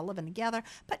know, they're all living together.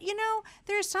 But,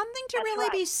 there's something to really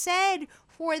be said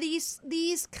for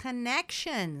these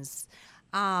connections.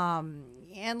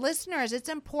 And listeners, it's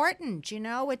important,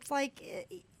 it's like,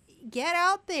 get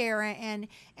out there and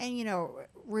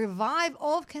revive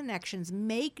old connections,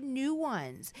 make new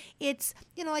ones. It's,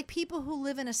 like people who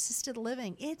live in assisted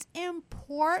living. It's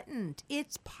important.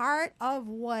 It's part of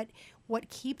what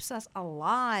keeps us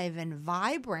alive and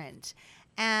vibrant.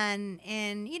 And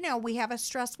we have a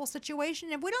stressful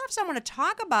situation. If we don't have someone to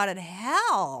talk about it,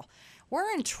 hell,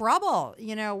 we're in trouble.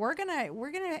 We're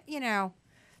gonna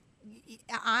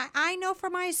I know for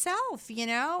myself,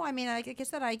 I mean, like I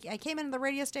said, I came into the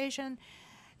radio station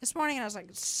this morning and I was like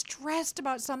stressed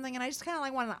about something, and I just kind of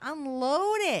like wanted to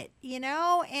unload it,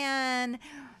 and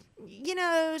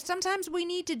sometimes we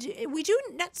need to do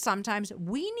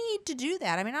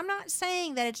that. I mean, I'm not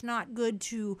saying that it's not good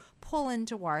to pull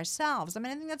into ourselves. I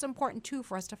mean, I think that's important too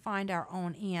for us to find our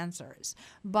own answers.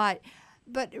 But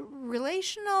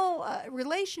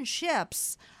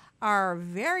relationships are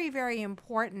very, very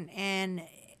important, and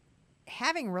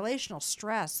having relational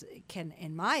stress can,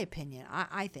 in my opinion,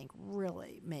 I think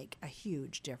really make a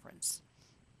huge difference.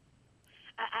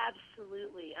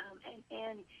 Absolutely.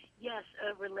 And yes,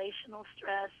 relational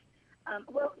stress.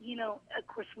 Well, of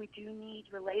course we do need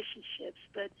relationships,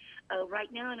 but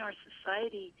right now in our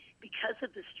society, because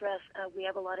of the stress, we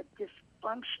have a lot of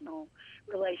dysfunctional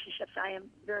relationships. I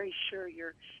am very sure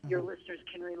your listeners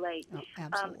can relate. Oh,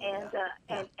 absolutely.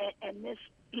 And this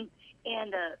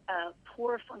and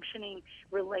poor functioning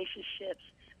relationships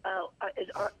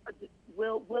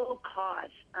will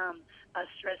cause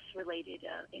stress-related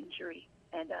injury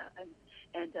and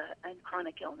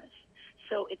chronic illness.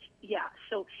 So it's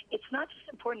not just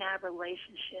important to have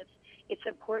relationships. It's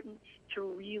important to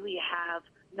really have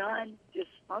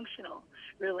non-dysfunctional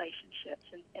relationships,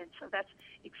 and so that's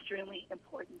extremely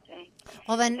important thing.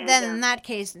 Well, then in that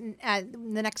case,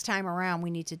 the next time around,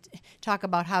 we need to talk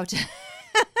about how to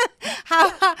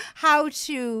how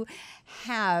to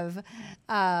have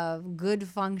good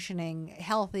functioning,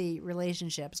 healthy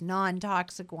relationships,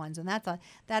 non-toxic ones, and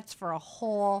that's for a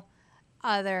whole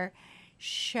other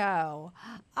show.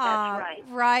 That's right.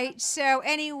 Right. So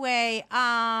anyway,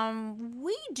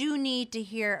 we do need to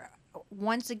hear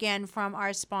once again from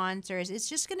our sponsors. It's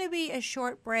just going to be a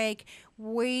short break.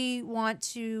 We want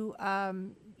to,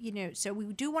 so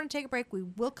we do want to take a break. We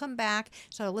will come back.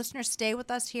 So listeners, stay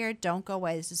with us here. Don't go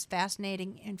away. This is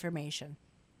fascinating information.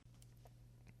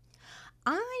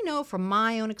 I know from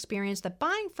my own experience that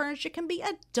buying furniture can be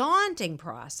a daunting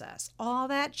process. All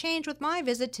that changed with my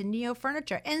visit to Neo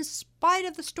Furniture. In spite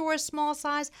of the store's small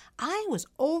size, I was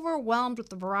overwhelmed with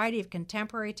the variety of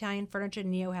contemporary Italian furniture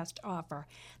Neo has to offer.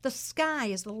 The sky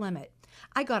is the limit.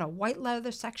 I got a white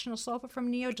leather sectional sofa from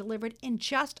Neo delivered in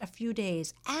just a few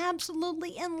days.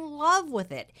 Absolutely in love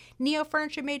with it. Neo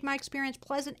Furniture made my experience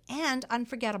pleasant and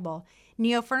unforgettable.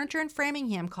 Neo Furniture in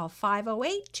Framingham. Call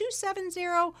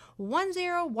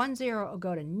 508-270-1010 or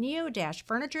go to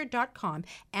neo-furniture.com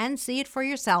and see it for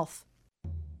yourself.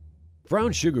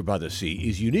 Brown Sugar by the Sea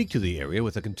is unique to the area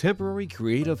with a contemporary,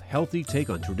 creative, healthy take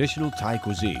on traditional Thai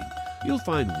cuisine. You'll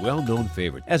find well-known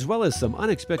favorites, as well as some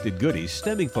unexpected goodies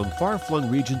stemming from far-flung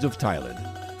regions of Thailand.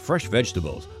 Fresh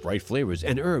vegetables, bright flavors,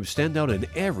 and herbs stand out in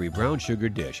every brown sugar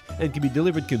dish and can be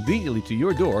delivered conveniently to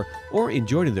your door or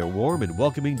enjoyed in their warm and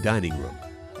welcoming dining room.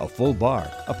 A full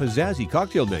bar, a pizzazzy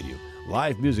cocktail menu,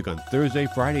 live music on Thursday,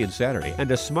 Friday, and Saturday,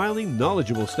 and a smiling,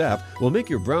 knowledgeable staff will make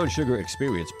your brown sugar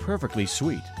experience perfectly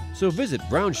sweet. So visit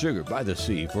Brown Sugar by the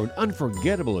Sea for an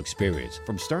unforgettable experience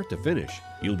from start to finish.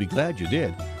 You'll be glad you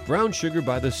did. Brown Sugar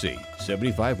by the Sea,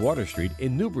 75 Water Street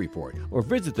in Newburyport, or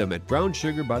visit them at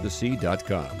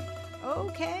brownsugarbythesea.com.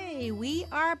 Okay, we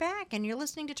are back, and you're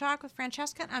listening to Talk with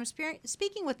Francesca. I'm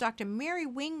speaking with Dr. Mary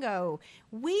Wingo.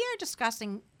 We are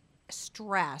discussing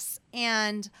stress,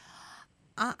 and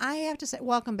I have to say,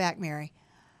 welcome back, Mary.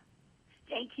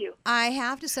 Thank you. I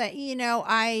have to say,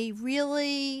 I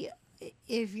really,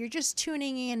 if you're just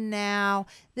tuning in now,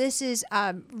 this is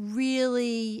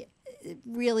really,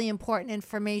 really important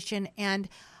information, and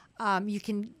you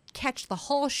can catch the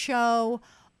whole show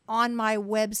on my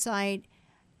website.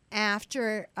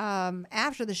 After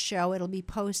the show, it'll be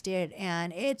posted,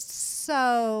 and it's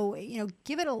so,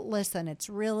 give it a listen. It's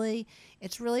really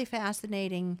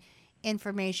fascinating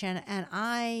information, and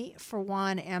I, for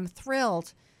one, am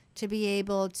thrilled to be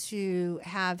able to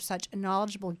have such a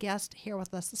knowledgeable guest here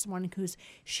with us this morning who's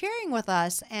sharing with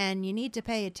us, and you need to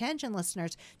pay attention,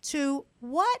 listeners, to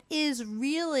what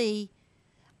really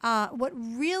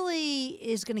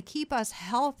is going to keep us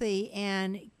healthy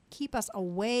and keep us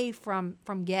away from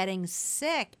getting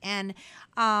sick. And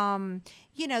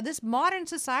this modern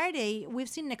society, we've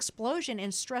seen an explosion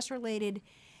in stress-related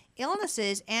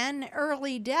illnesses and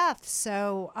early death.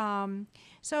 So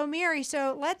Mary,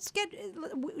 let's get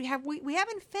we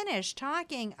haven't finished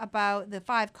talking about the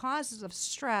 5 causes of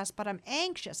stress, but I'm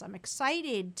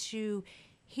excited to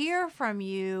hear from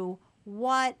you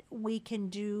what we can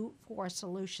do for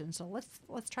solutions. So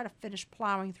let's try to finish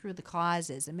plowing through the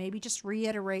causes, and maybe just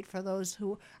reiterate for those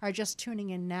who are just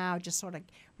tuning in now, just sort of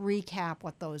recap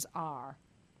what those are.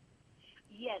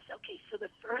 Yes, okay, so the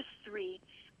first 3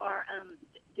 are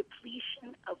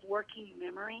depletion of working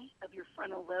memory of your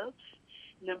frontal lobes.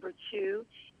 Number 2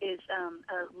 is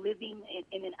living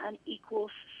in an unequal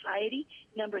society.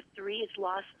 Number 3 is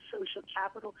loss of social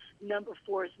capital. Number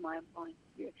 4 is mind-blowing.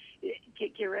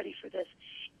 Get ready for this.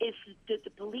 It's the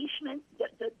depletion,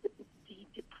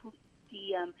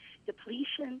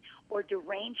 depletion or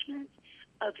derangement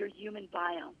of your human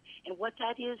biome. And what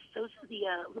that is, those are the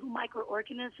little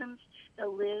microorganisms that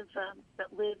live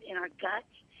in our gut,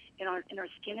 in our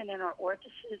skin, and in our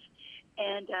orifices.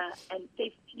 And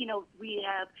they've, we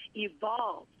have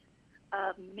evolved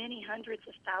many hundreds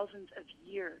of thousands of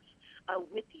years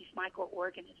with these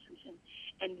microorganisms,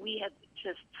 and we have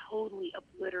just totally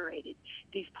obliterated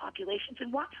these populations.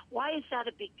 And why is that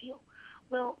a big deal?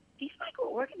 Well, these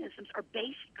microorganisms are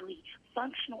basically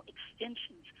functional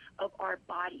extensions of our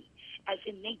body, as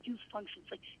in they do functions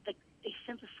like they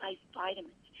synthesize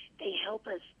vitamins. They help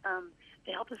us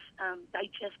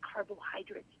digest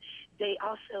carbohydrates. They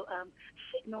also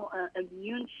signal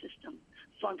immune system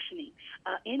functioning,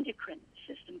 endocrine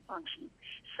system functioning.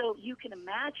 So you can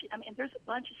imagine, there's a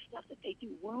bunch of stuff that they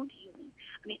do, wound healing.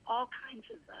 All kinds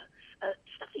of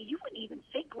stuff that you wouldn't even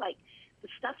think, like the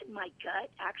stuff in my gut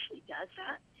actually does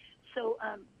that. So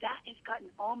that has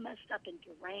gotten all messed up and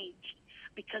deranged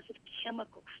because of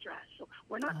chemical stress. So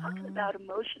we're not talking about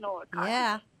emotional or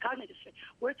cognitive stress.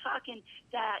 We're talking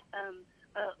that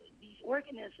these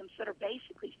organisms that are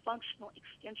basically functional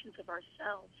extensions of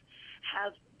ourselves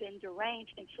have been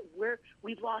deranged, and so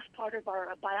we've lost part of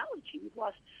our biology. We've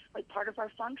lost part of our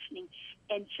functioning,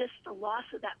 and just the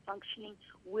loss of that functioning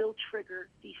will trigger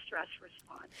the stress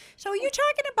response. So are you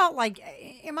talking about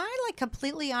am I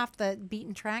completely off the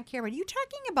beaten track here? Are you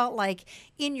talking about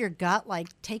in your gut,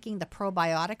 taking the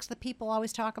probiotics that people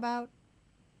always talk about?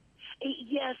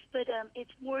 Yes, but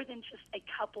it's more than just a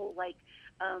couple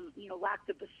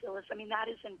lactobacillus. That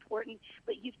is important,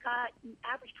 but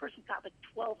average person's got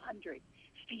 1,200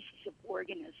 species of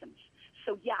organisms.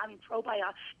 So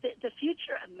probiotics. The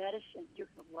future of medicine, you're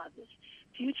going to love this.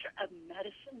 Future of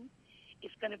medicine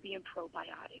is going to be in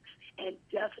probiotics, and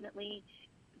definitely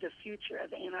the future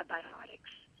of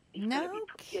antibiotics.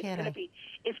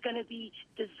 It's going to be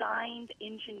designed,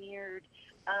 engineered,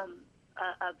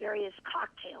 various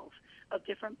cocktails of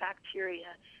different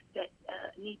bacteria that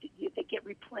that get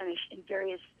replenished in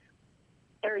various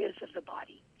areas of the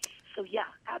body. So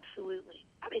absolutely.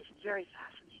 It's very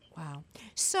fascinating. Wow.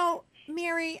 So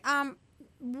Mary,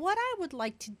 what I would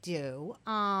like to do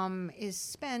is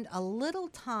spend a little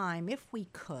time, if we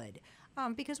could,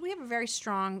 because we have a very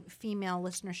strong female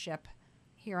listenership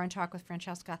here on Talk with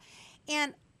Francesca,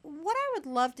 and what I would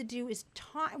love to do is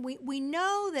talk. We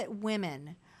know that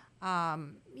women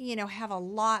have a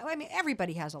lot. I mean,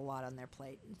 everybody has a lot on their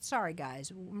plate. Sorry,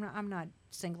 guys, I'm not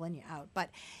singling you out, but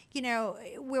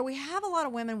where we have a lot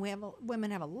of women,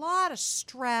 women have a lot of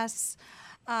stress.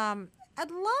 I'd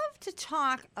love to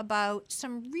talk about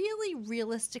some really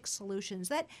realistic solutions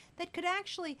that could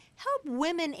actually help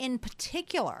women in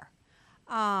particular,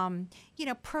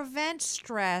 prevent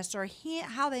stress or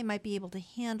how they might be able to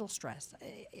handle stress.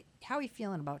 How are you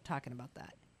feeling about talking about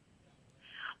that?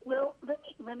 Well,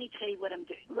 let me tell you what I'm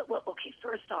doing. Well, okay,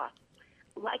 first off,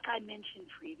 like I mentioned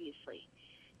previously,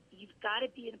 you've got to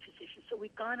be in a position. So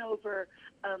we've gone over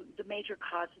the major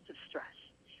causes of stress,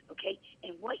 okay?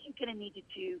 And what you're going to need to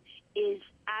do is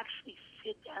actually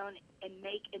sit down and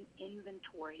make an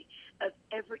inventory of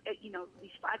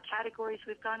these 5 categories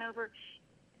we've gone over.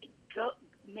 Go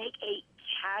make a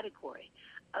category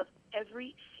of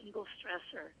every single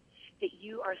stressor that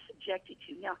you are subjected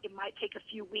to. Now, it might take a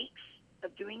few weeks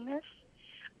of doing this,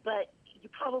 but you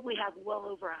probably have well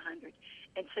over 100.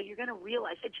 And so you're going to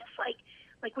realize that just like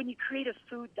when you create a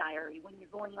food diary, when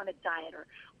you're going on a diet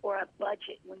or a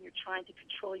budget, when you're trying to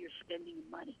control your spending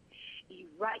of money, you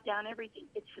write down everything.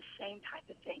 It's the same type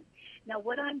of thing. Now,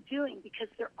 what I'm doing, because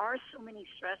there are so many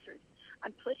stressors,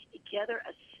 I'm putting together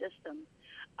a system,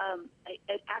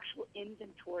 an actual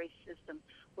inventory system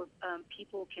where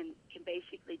people can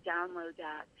basically download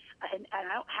that. And I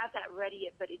don't have that ready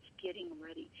yet, but it's getting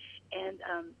ready. And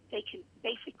they can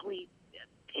basically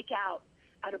pick out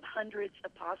of hundreds of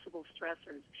possible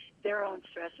stressors, their own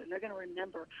stressor, and they're going to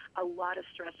remember a lot of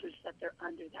stressors that they're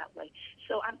under that way.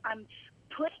 So I'm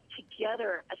putting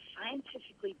together a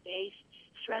scientifically based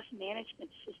stress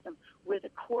management system where the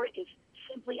core is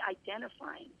simply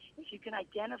identifying. If you can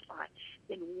identify,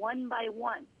 then one by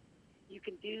one, you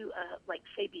can do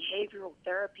say behavioral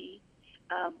therapy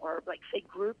or say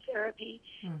group therapy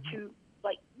to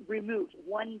remove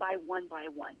one by one,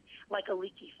 like a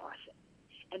leaky faucet.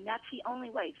 And that's the only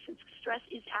way. Since stress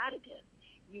is additive,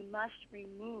 you must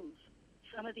remove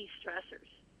some of these stressors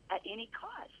at any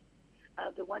cost.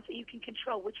 The ones that you can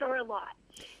control, which are a lot.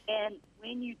 And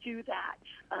when you do that,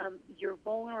 your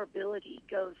vulnerability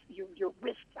goes, your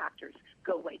risk factors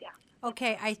go way down.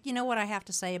 Okay, you know what I have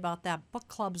to say about that? Book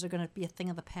clubs are going to be a thing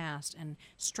of the past, and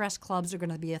stress clubs are going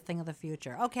to be a thing of the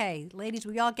future. Okay, ladies,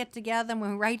 we all get together and we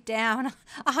write down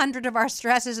 100 of our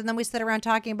stresses, and then we sit around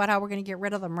talking about how we're going to get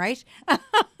rid of them, right?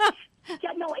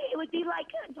 Yeah, no, it would be like,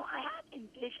 I have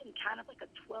envisioned kind of like a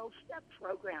 12-step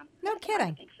program. No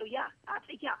kidding. So, yeah, I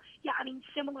think, yeah, I mean,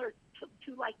 similar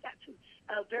to like that, to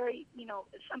very,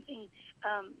 something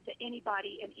that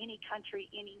anybody in any country,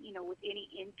 with any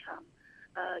income,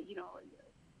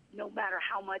 no matter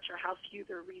how much or how few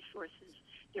their resources,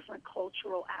 different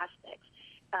cultural aspects.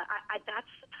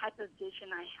 That's the type of vision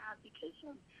I have because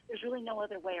there's really no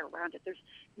other way around it. There's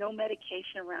no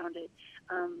medication around it.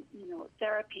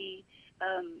 Therapy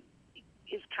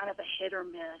is kind of a hit or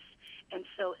miss. And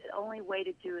so the only way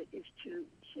to do it is to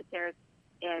sit there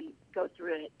and go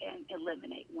through it and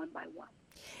eliminate one by one.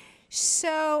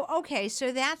 So, okay,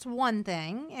 so that's one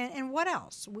thing. And what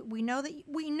else? We know that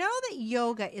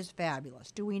yoga is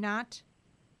fabulous, do we not?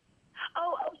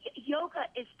 Oh, yoga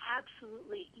is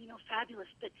absolutely, fabulous.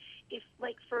 But if,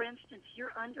 for instance,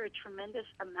 you're under a tremendous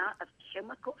amount of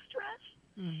chemical stress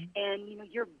and,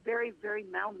 you're very, very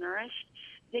malnourished,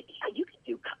 then, you can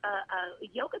do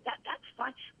yoga. That's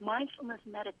fine. Mindfulness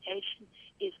meditation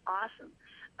is awesome.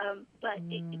 But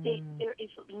there is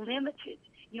limited.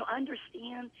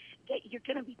 Understand that you're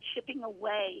going to be chipping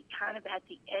away kind of at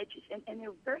the edges. And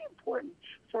they're very important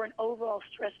for an overall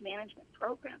stress management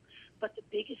program. But the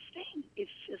biggest thing is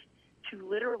just to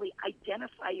literally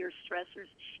identify your stressors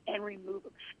and remove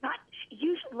them. Not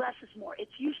usually less is more.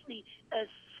 It's usually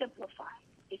simplify.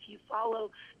 If you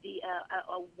follow the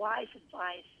a wise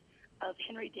advice of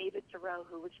Henry David Thoreau,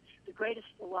 who was the greatest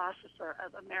philosopher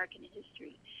of American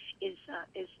history, is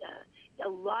a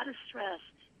lot of stress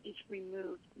is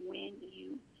removed when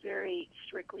you very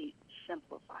strictly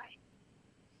simplify.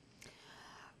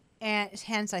 And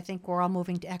hence, I think we're all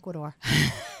moving to Ecuador.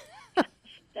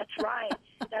 That's right.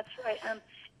 That's right.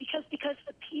 Because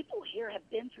the people here have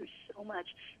been through so much.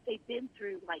 They've been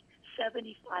through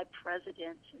 75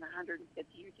 presidents in 150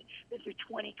 years. They've been through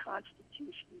 20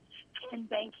 constitutions, 10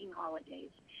 banking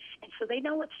holidays. And so they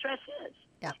know what stress is.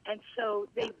 Yeah. And so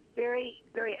they very,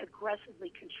 very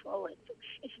aggressively control it. So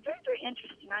it's very, very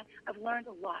interesting. I've learned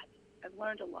a lot. I've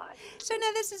learned a lot. So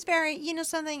now this is very,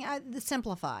 something, the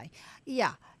simplify.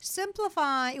 Yeah,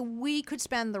 simplify. We could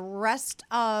spend the rest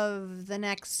of the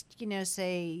next,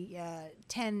 say,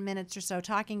 10 minutes or so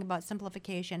talking about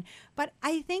simplification. But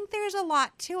I think there's a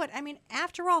lot to it. I mean,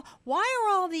 after all, why are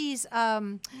all these,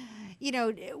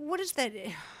 what is that?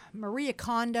 Maria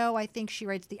Kondo, I think she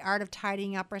writes The Art of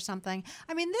Tidying Up or something.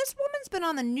 I mean, this woman's been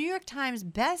on the New York Times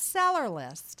bestseller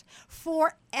list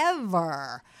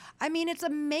forever. I mean, it's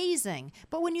amazing.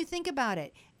 But when you think about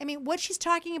it, I mean, what she's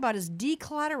talking about is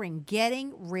decluttering,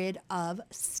 getting rid of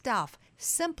stuff,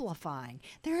 simplifying.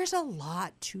 There's a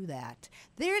lot to that.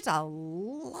 There's a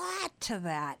lot to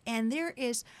that. And it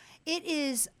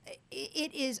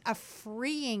is a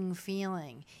freeing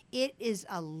feeling. It is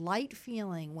a light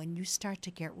feeling when you start to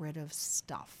get rid of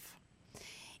stuff.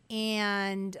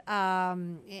 And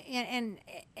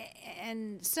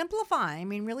simplify. I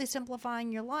mean, really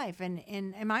simplifying your life. And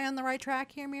am I on the right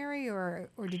track here, Mary, or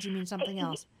did you mean something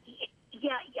else?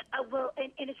 Yeah. Well,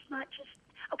 and it's not just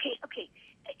okay.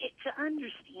 To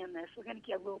understand this, we're going to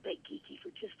get a little bit geeky for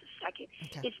just a second.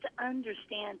 Okay. It's to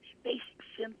understand basic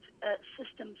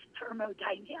systems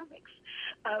thermodynamics.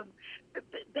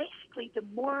 Basically, the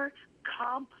more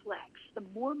complex, the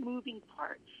more moving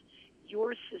parts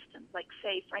your system, like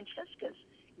say Francesca's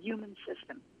human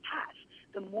system has,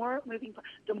 the more moving parts,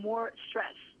 the more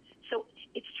stress. So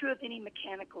it's true of any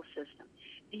mechanical system.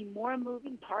 The more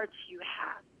moving parts you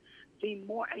have, the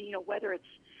more, whether it's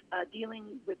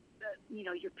dealing with,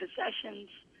 your possessions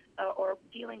or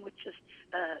dealing with just,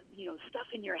 stuff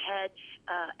in your head,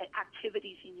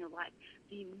 activities in your life,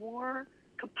 the more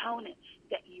components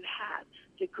that you have,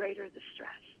 the greater the stress.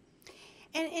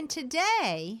 And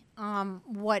today, and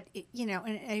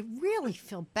I really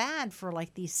feel bad for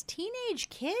like these teenage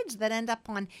kids that end up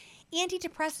on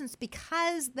antidepressants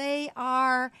because they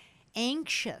are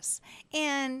anxious.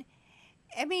 And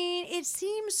I mean, it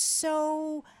seems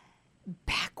so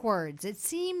backwards. It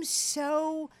seems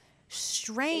so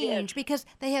strange because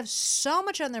they have so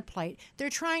much on their plate. They're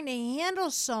trying to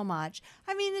handle so much.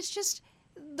 I mean, it's just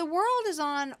the world is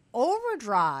on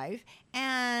overdrive,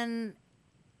 and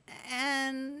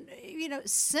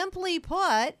simply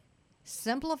put,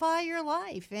 simplify your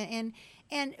life.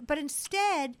 But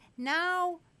instead,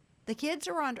 now the kids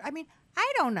are on. I mean,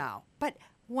 I don't know, but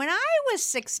when I was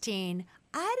 16,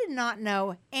 I did not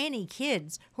know any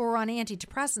kids who were on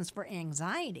antidepressants for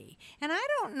anxiety. And I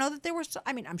don't know that there were,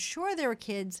 I'm sure there were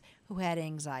kids who had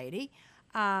anxiety.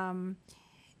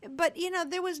 But,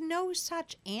 there was no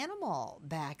such animal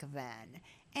back then.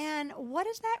 And what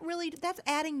is that really? That's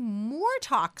adding more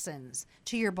toxins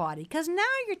to your body because now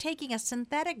you're taking a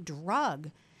synthetic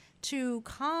drug to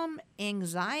calm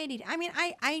anxiety. I mean,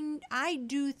 I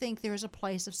do think there's a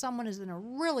place if someone is in a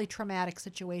really traumatic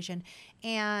situation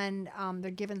and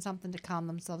they're given something to calm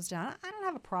themselves down. I don't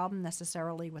have a problem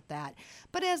necessarily with that.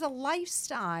 But as a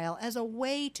lifestyle, as a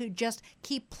way to just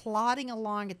keep plodding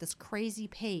along at this crazy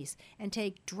pace and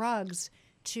take drugs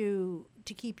to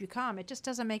keep you calm, it just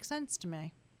doesn't make sense to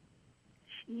me.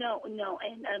 No,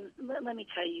 and let me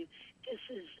tell you, this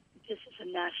is a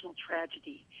national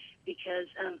tragedy. Because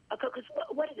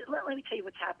what is it? Let me tell you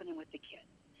what's happening with the kid.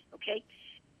 Okay,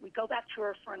 we go back to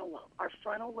our frontal lobe. Our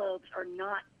frontal lobes are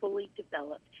not fully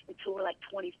developed until we're like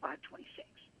 25, 26.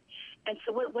 And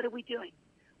so what are we doing?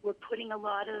 We're putting a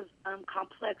lot of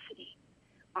complexity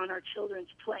on our children's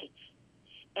plates.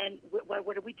 And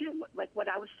what are we doing? Like what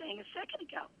I was saying a second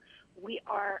ago, we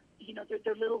are,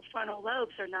 their little frontal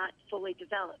lobes are not fully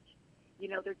developed.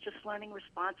 They're just learning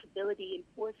responsibility and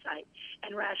foresight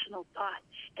and rational thought.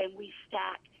 And we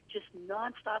stack just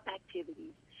nonstop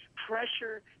activities,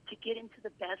 pressure to get into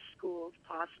the best schools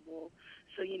possible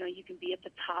so, you can be at the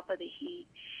top of the heap.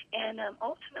 And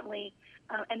ultimately,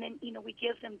 and then, we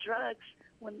give them drugs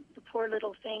when the poor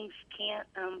little things can't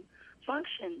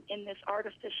function in this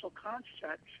artificial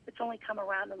construct that's only come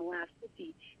around in the last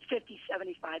 50,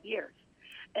 75 years.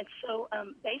 And so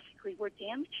basically we're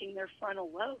damaging their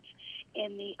frontal lobes,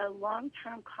 and the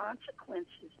long-term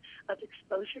consequences of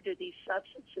exposure to these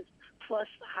substances plus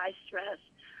the high stress,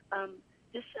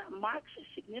 this marks a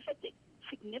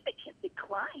significant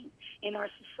decline in our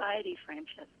society,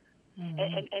 Francesca.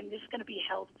 Mm-hmm. And this is going to be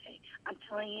hell to pay. I'm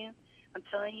telling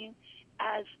you,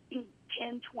 as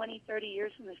 10, 20, 30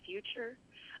 years in the future,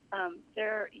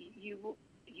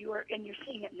 you are, and you're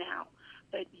seeing it now,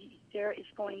 but there is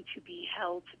going to be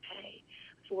hell to pay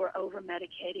for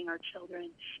over-medicating our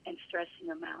children and stressing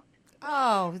them out.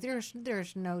 Oh,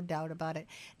 there's no doubt about it.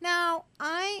 Now,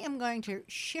 I am going to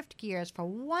shift gears for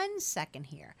 1 second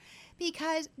here,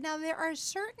 because now there are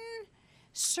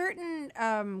certain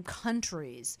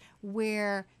countries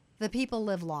where the people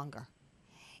live longer.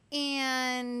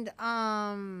 and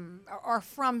or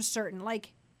from certain,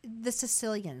 like the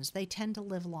Sicilians, they tend to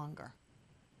live longer,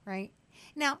 right?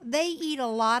 Now, they eat a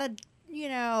lot of,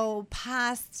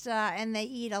 pasta, and they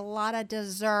eat a lot of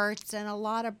desserts and a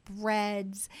lot of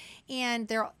breads, and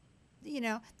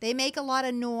they make a lot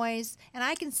of noise, and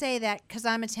I can say that because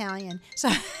I'm Italian. So,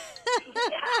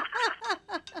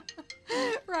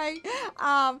 right.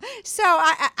 So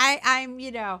I'm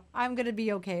going to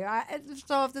be okay.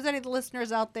 So if there's any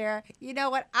listeners out there, you know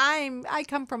what? I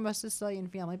come from a Sicilian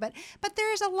family, but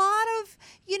there's a lot of,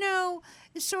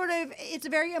 sort of, it's a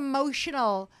very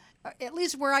emotional, at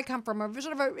least where I come from, a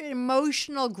sort of an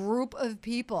emotional group of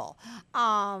people.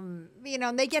 And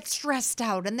they get stressed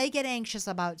out and they get anxious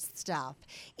about stuff.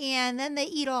 And then they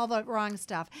eat all the wrong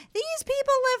stuff. These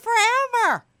people live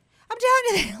forever. I'm telling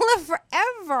you, they live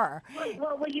forever.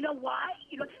 Well, you know why?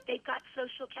 They've got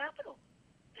social capital.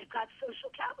 They've got social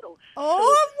capital. Oh, So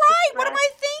right. What am I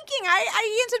thinking?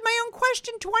 I answered my own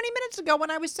question 20 minutes ago when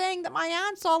I was saying that my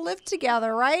aunts all lived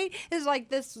together, right? It's like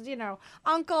this,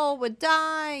 uncle would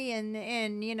die and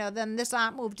then this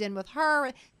aunt moved in with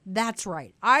her. That's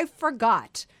right. I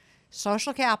forgot.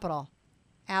 Social capital.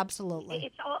 Absolutely.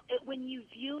 It's all when you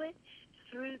view it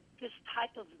through this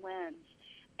type of lens,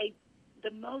 the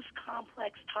most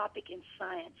complex topic in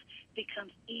science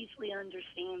becomes easily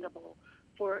understandable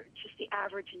for just the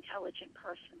average intelligent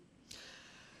person.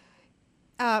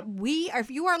 If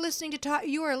you are listening to talk,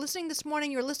 you are listening this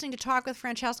morning. You're listening to Talk with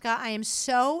Francesca. I am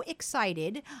so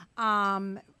excited.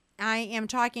 I am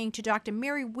talking to Dr.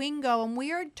 Mary Wingo, and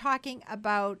we are talking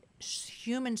about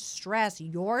human stress,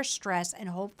 your stress, and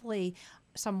hopefully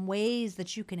some ways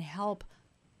that you can help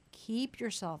keep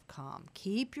yourself calm,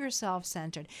 keep yourself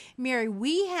centered. Mary,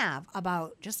 we have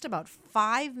just about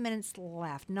 5 minutes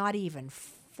left, not even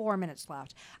 4 minutes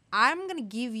left. I'm going to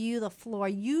give you the floor.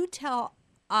 You tell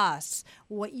us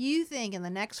what you think in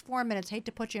the next 4 minutes. Hate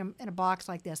to put you in a box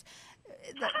like this.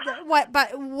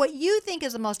 What you think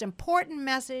is the most important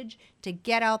message to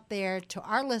get out there to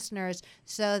our listeners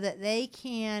so that they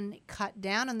can cut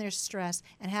down on their stress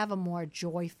and have a more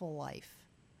joyful life.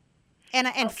 And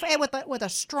Okay. with a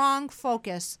strong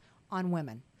focus on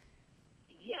women.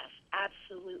 Yes,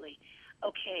 absolutely.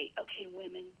 Okay,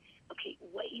 women. Okay,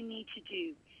 what you need to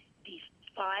do, these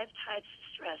 5 types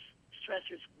of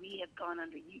stressors we have gone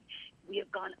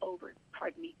over.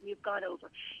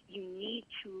 You need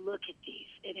to look at these,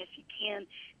 and if you can,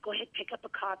 go ahead, pick up a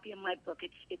copy of my book.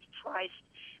 It's priced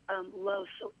low,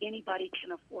 so anybody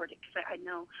can afford it. Because I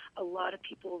know a lot of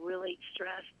people are really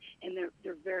stressed, and their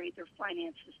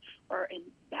finances are in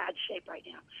bad shape right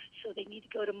now. So they need to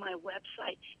go to my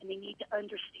website, and they need to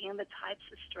understand the types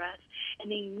of stress,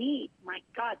 and they need,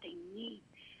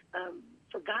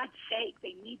 for God's sake,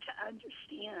 they need to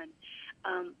understand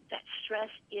that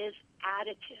stress is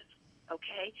additive.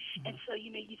 Okay? Mm-hmm. And so,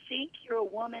 you think you're a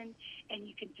woman and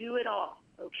you can do it all,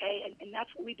 okay? And that's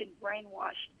what we've been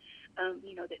brainwashed,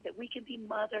 that we can be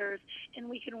mothers and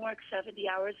we can work 70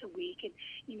 hours a week and,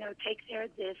 take care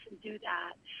of this and do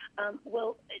that.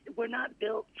 Well, we're not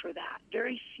built for that.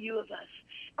 Very few of us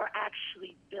are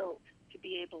actually built to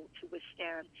be able to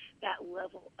withstand that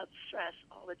level of stress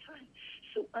all the time.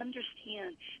 So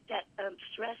understand that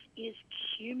stress is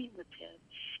cumulative,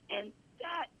 and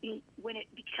that when it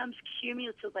becomes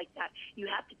cumulative like that, you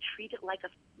have to treat it like a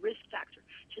risk factor,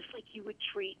 just like you would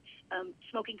treat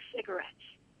smoking cigarettes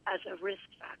as a risk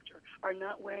factor, or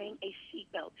not wearing a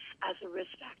seatbelt as a risk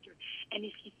factor. And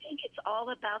if you think it's all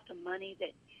about the money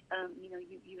that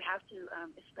you have to,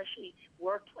 especially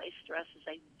workplace stress is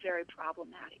a very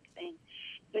problematic thing.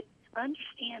 But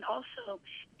understand also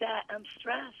that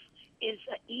stress is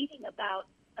eating about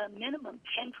a minimum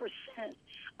 10%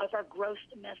 of our gross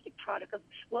domestic product of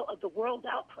the world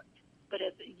output. But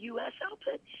of the U.S.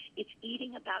 output, it's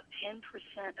eating about 10%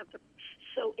 of the.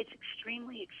 So it's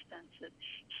extremely expensive.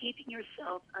 Keeping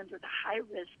yourself under the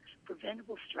high-risk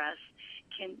preventable stress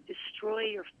can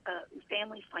destroy your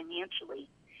family financially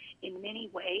in many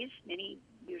ways.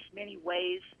 There's many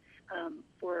ways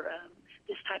for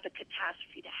this type of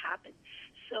catastrophe to happen.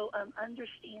 So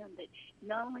understand that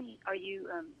not only are you,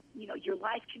 your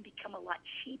life can become a lot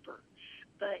cheaper,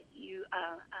 but you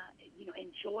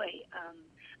enjoy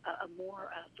a more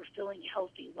fulfilling,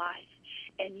 healthy life.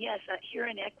 And yes, here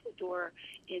in Ecuador,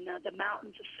 in the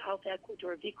mountains of South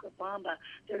Ecuador, Vicrabamba,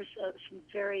 there's some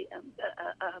very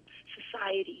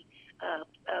society,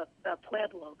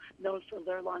 pueblo, known for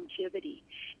their longevity.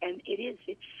 And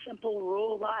it's simple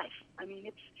rural life. I mean,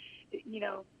 it's,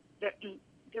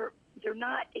 they're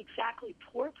not exactly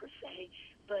poor per se,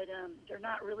 but they're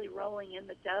not really rolling in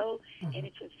the dough, and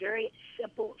it's a very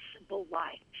simple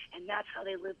life. And that's how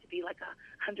they live to be like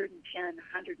 110,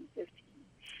 115.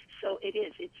 So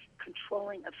it's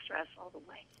controlling of stress all the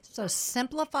way. So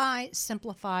simplify,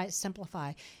 simplify,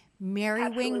 simplify. Mary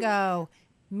Absolutely. Wingo,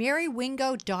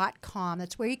 marywingo.com.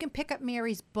 That's where you can pick up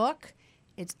Mary's book.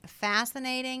 It's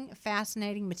fascinating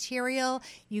material.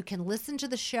 You can listen to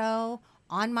the show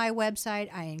on my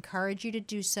website. I encourage you to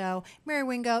do so. Mary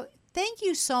Wingo, thank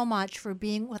you so much for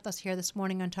being with us here this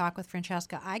morning on Talk with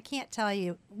Francesca. I can't tell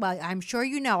you, well, I'm sure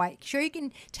you know, I'm sure you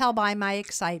can tell by my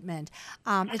excitement.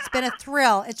 It's been a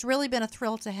thrill. It's really been a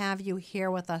thrill to have you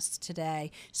here with us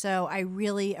today. So I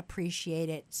really appreciate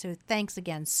it. So thanks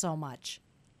again so much.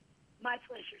 My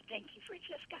pleasure. Thank you,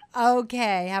 Francesca.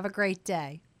 Okay. Have a great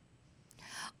day.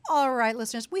 All right,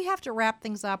 listeners, we have to wrap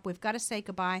things up. We've got to say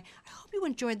goodbye. I hope you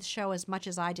enjoyed the show as much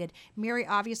as I did. Mary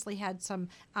obviously had some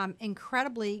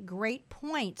incredibly great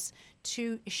points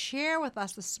to share with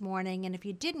us this morning. And if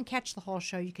you didn't catch the whole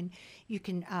show, you can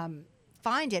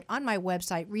find it on my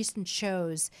website, recent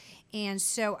shows. And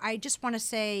so I just want to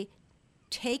say,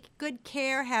 take good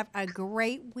care. Have a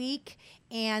great week.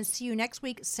 And see you next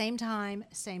week, same time,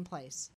 same place.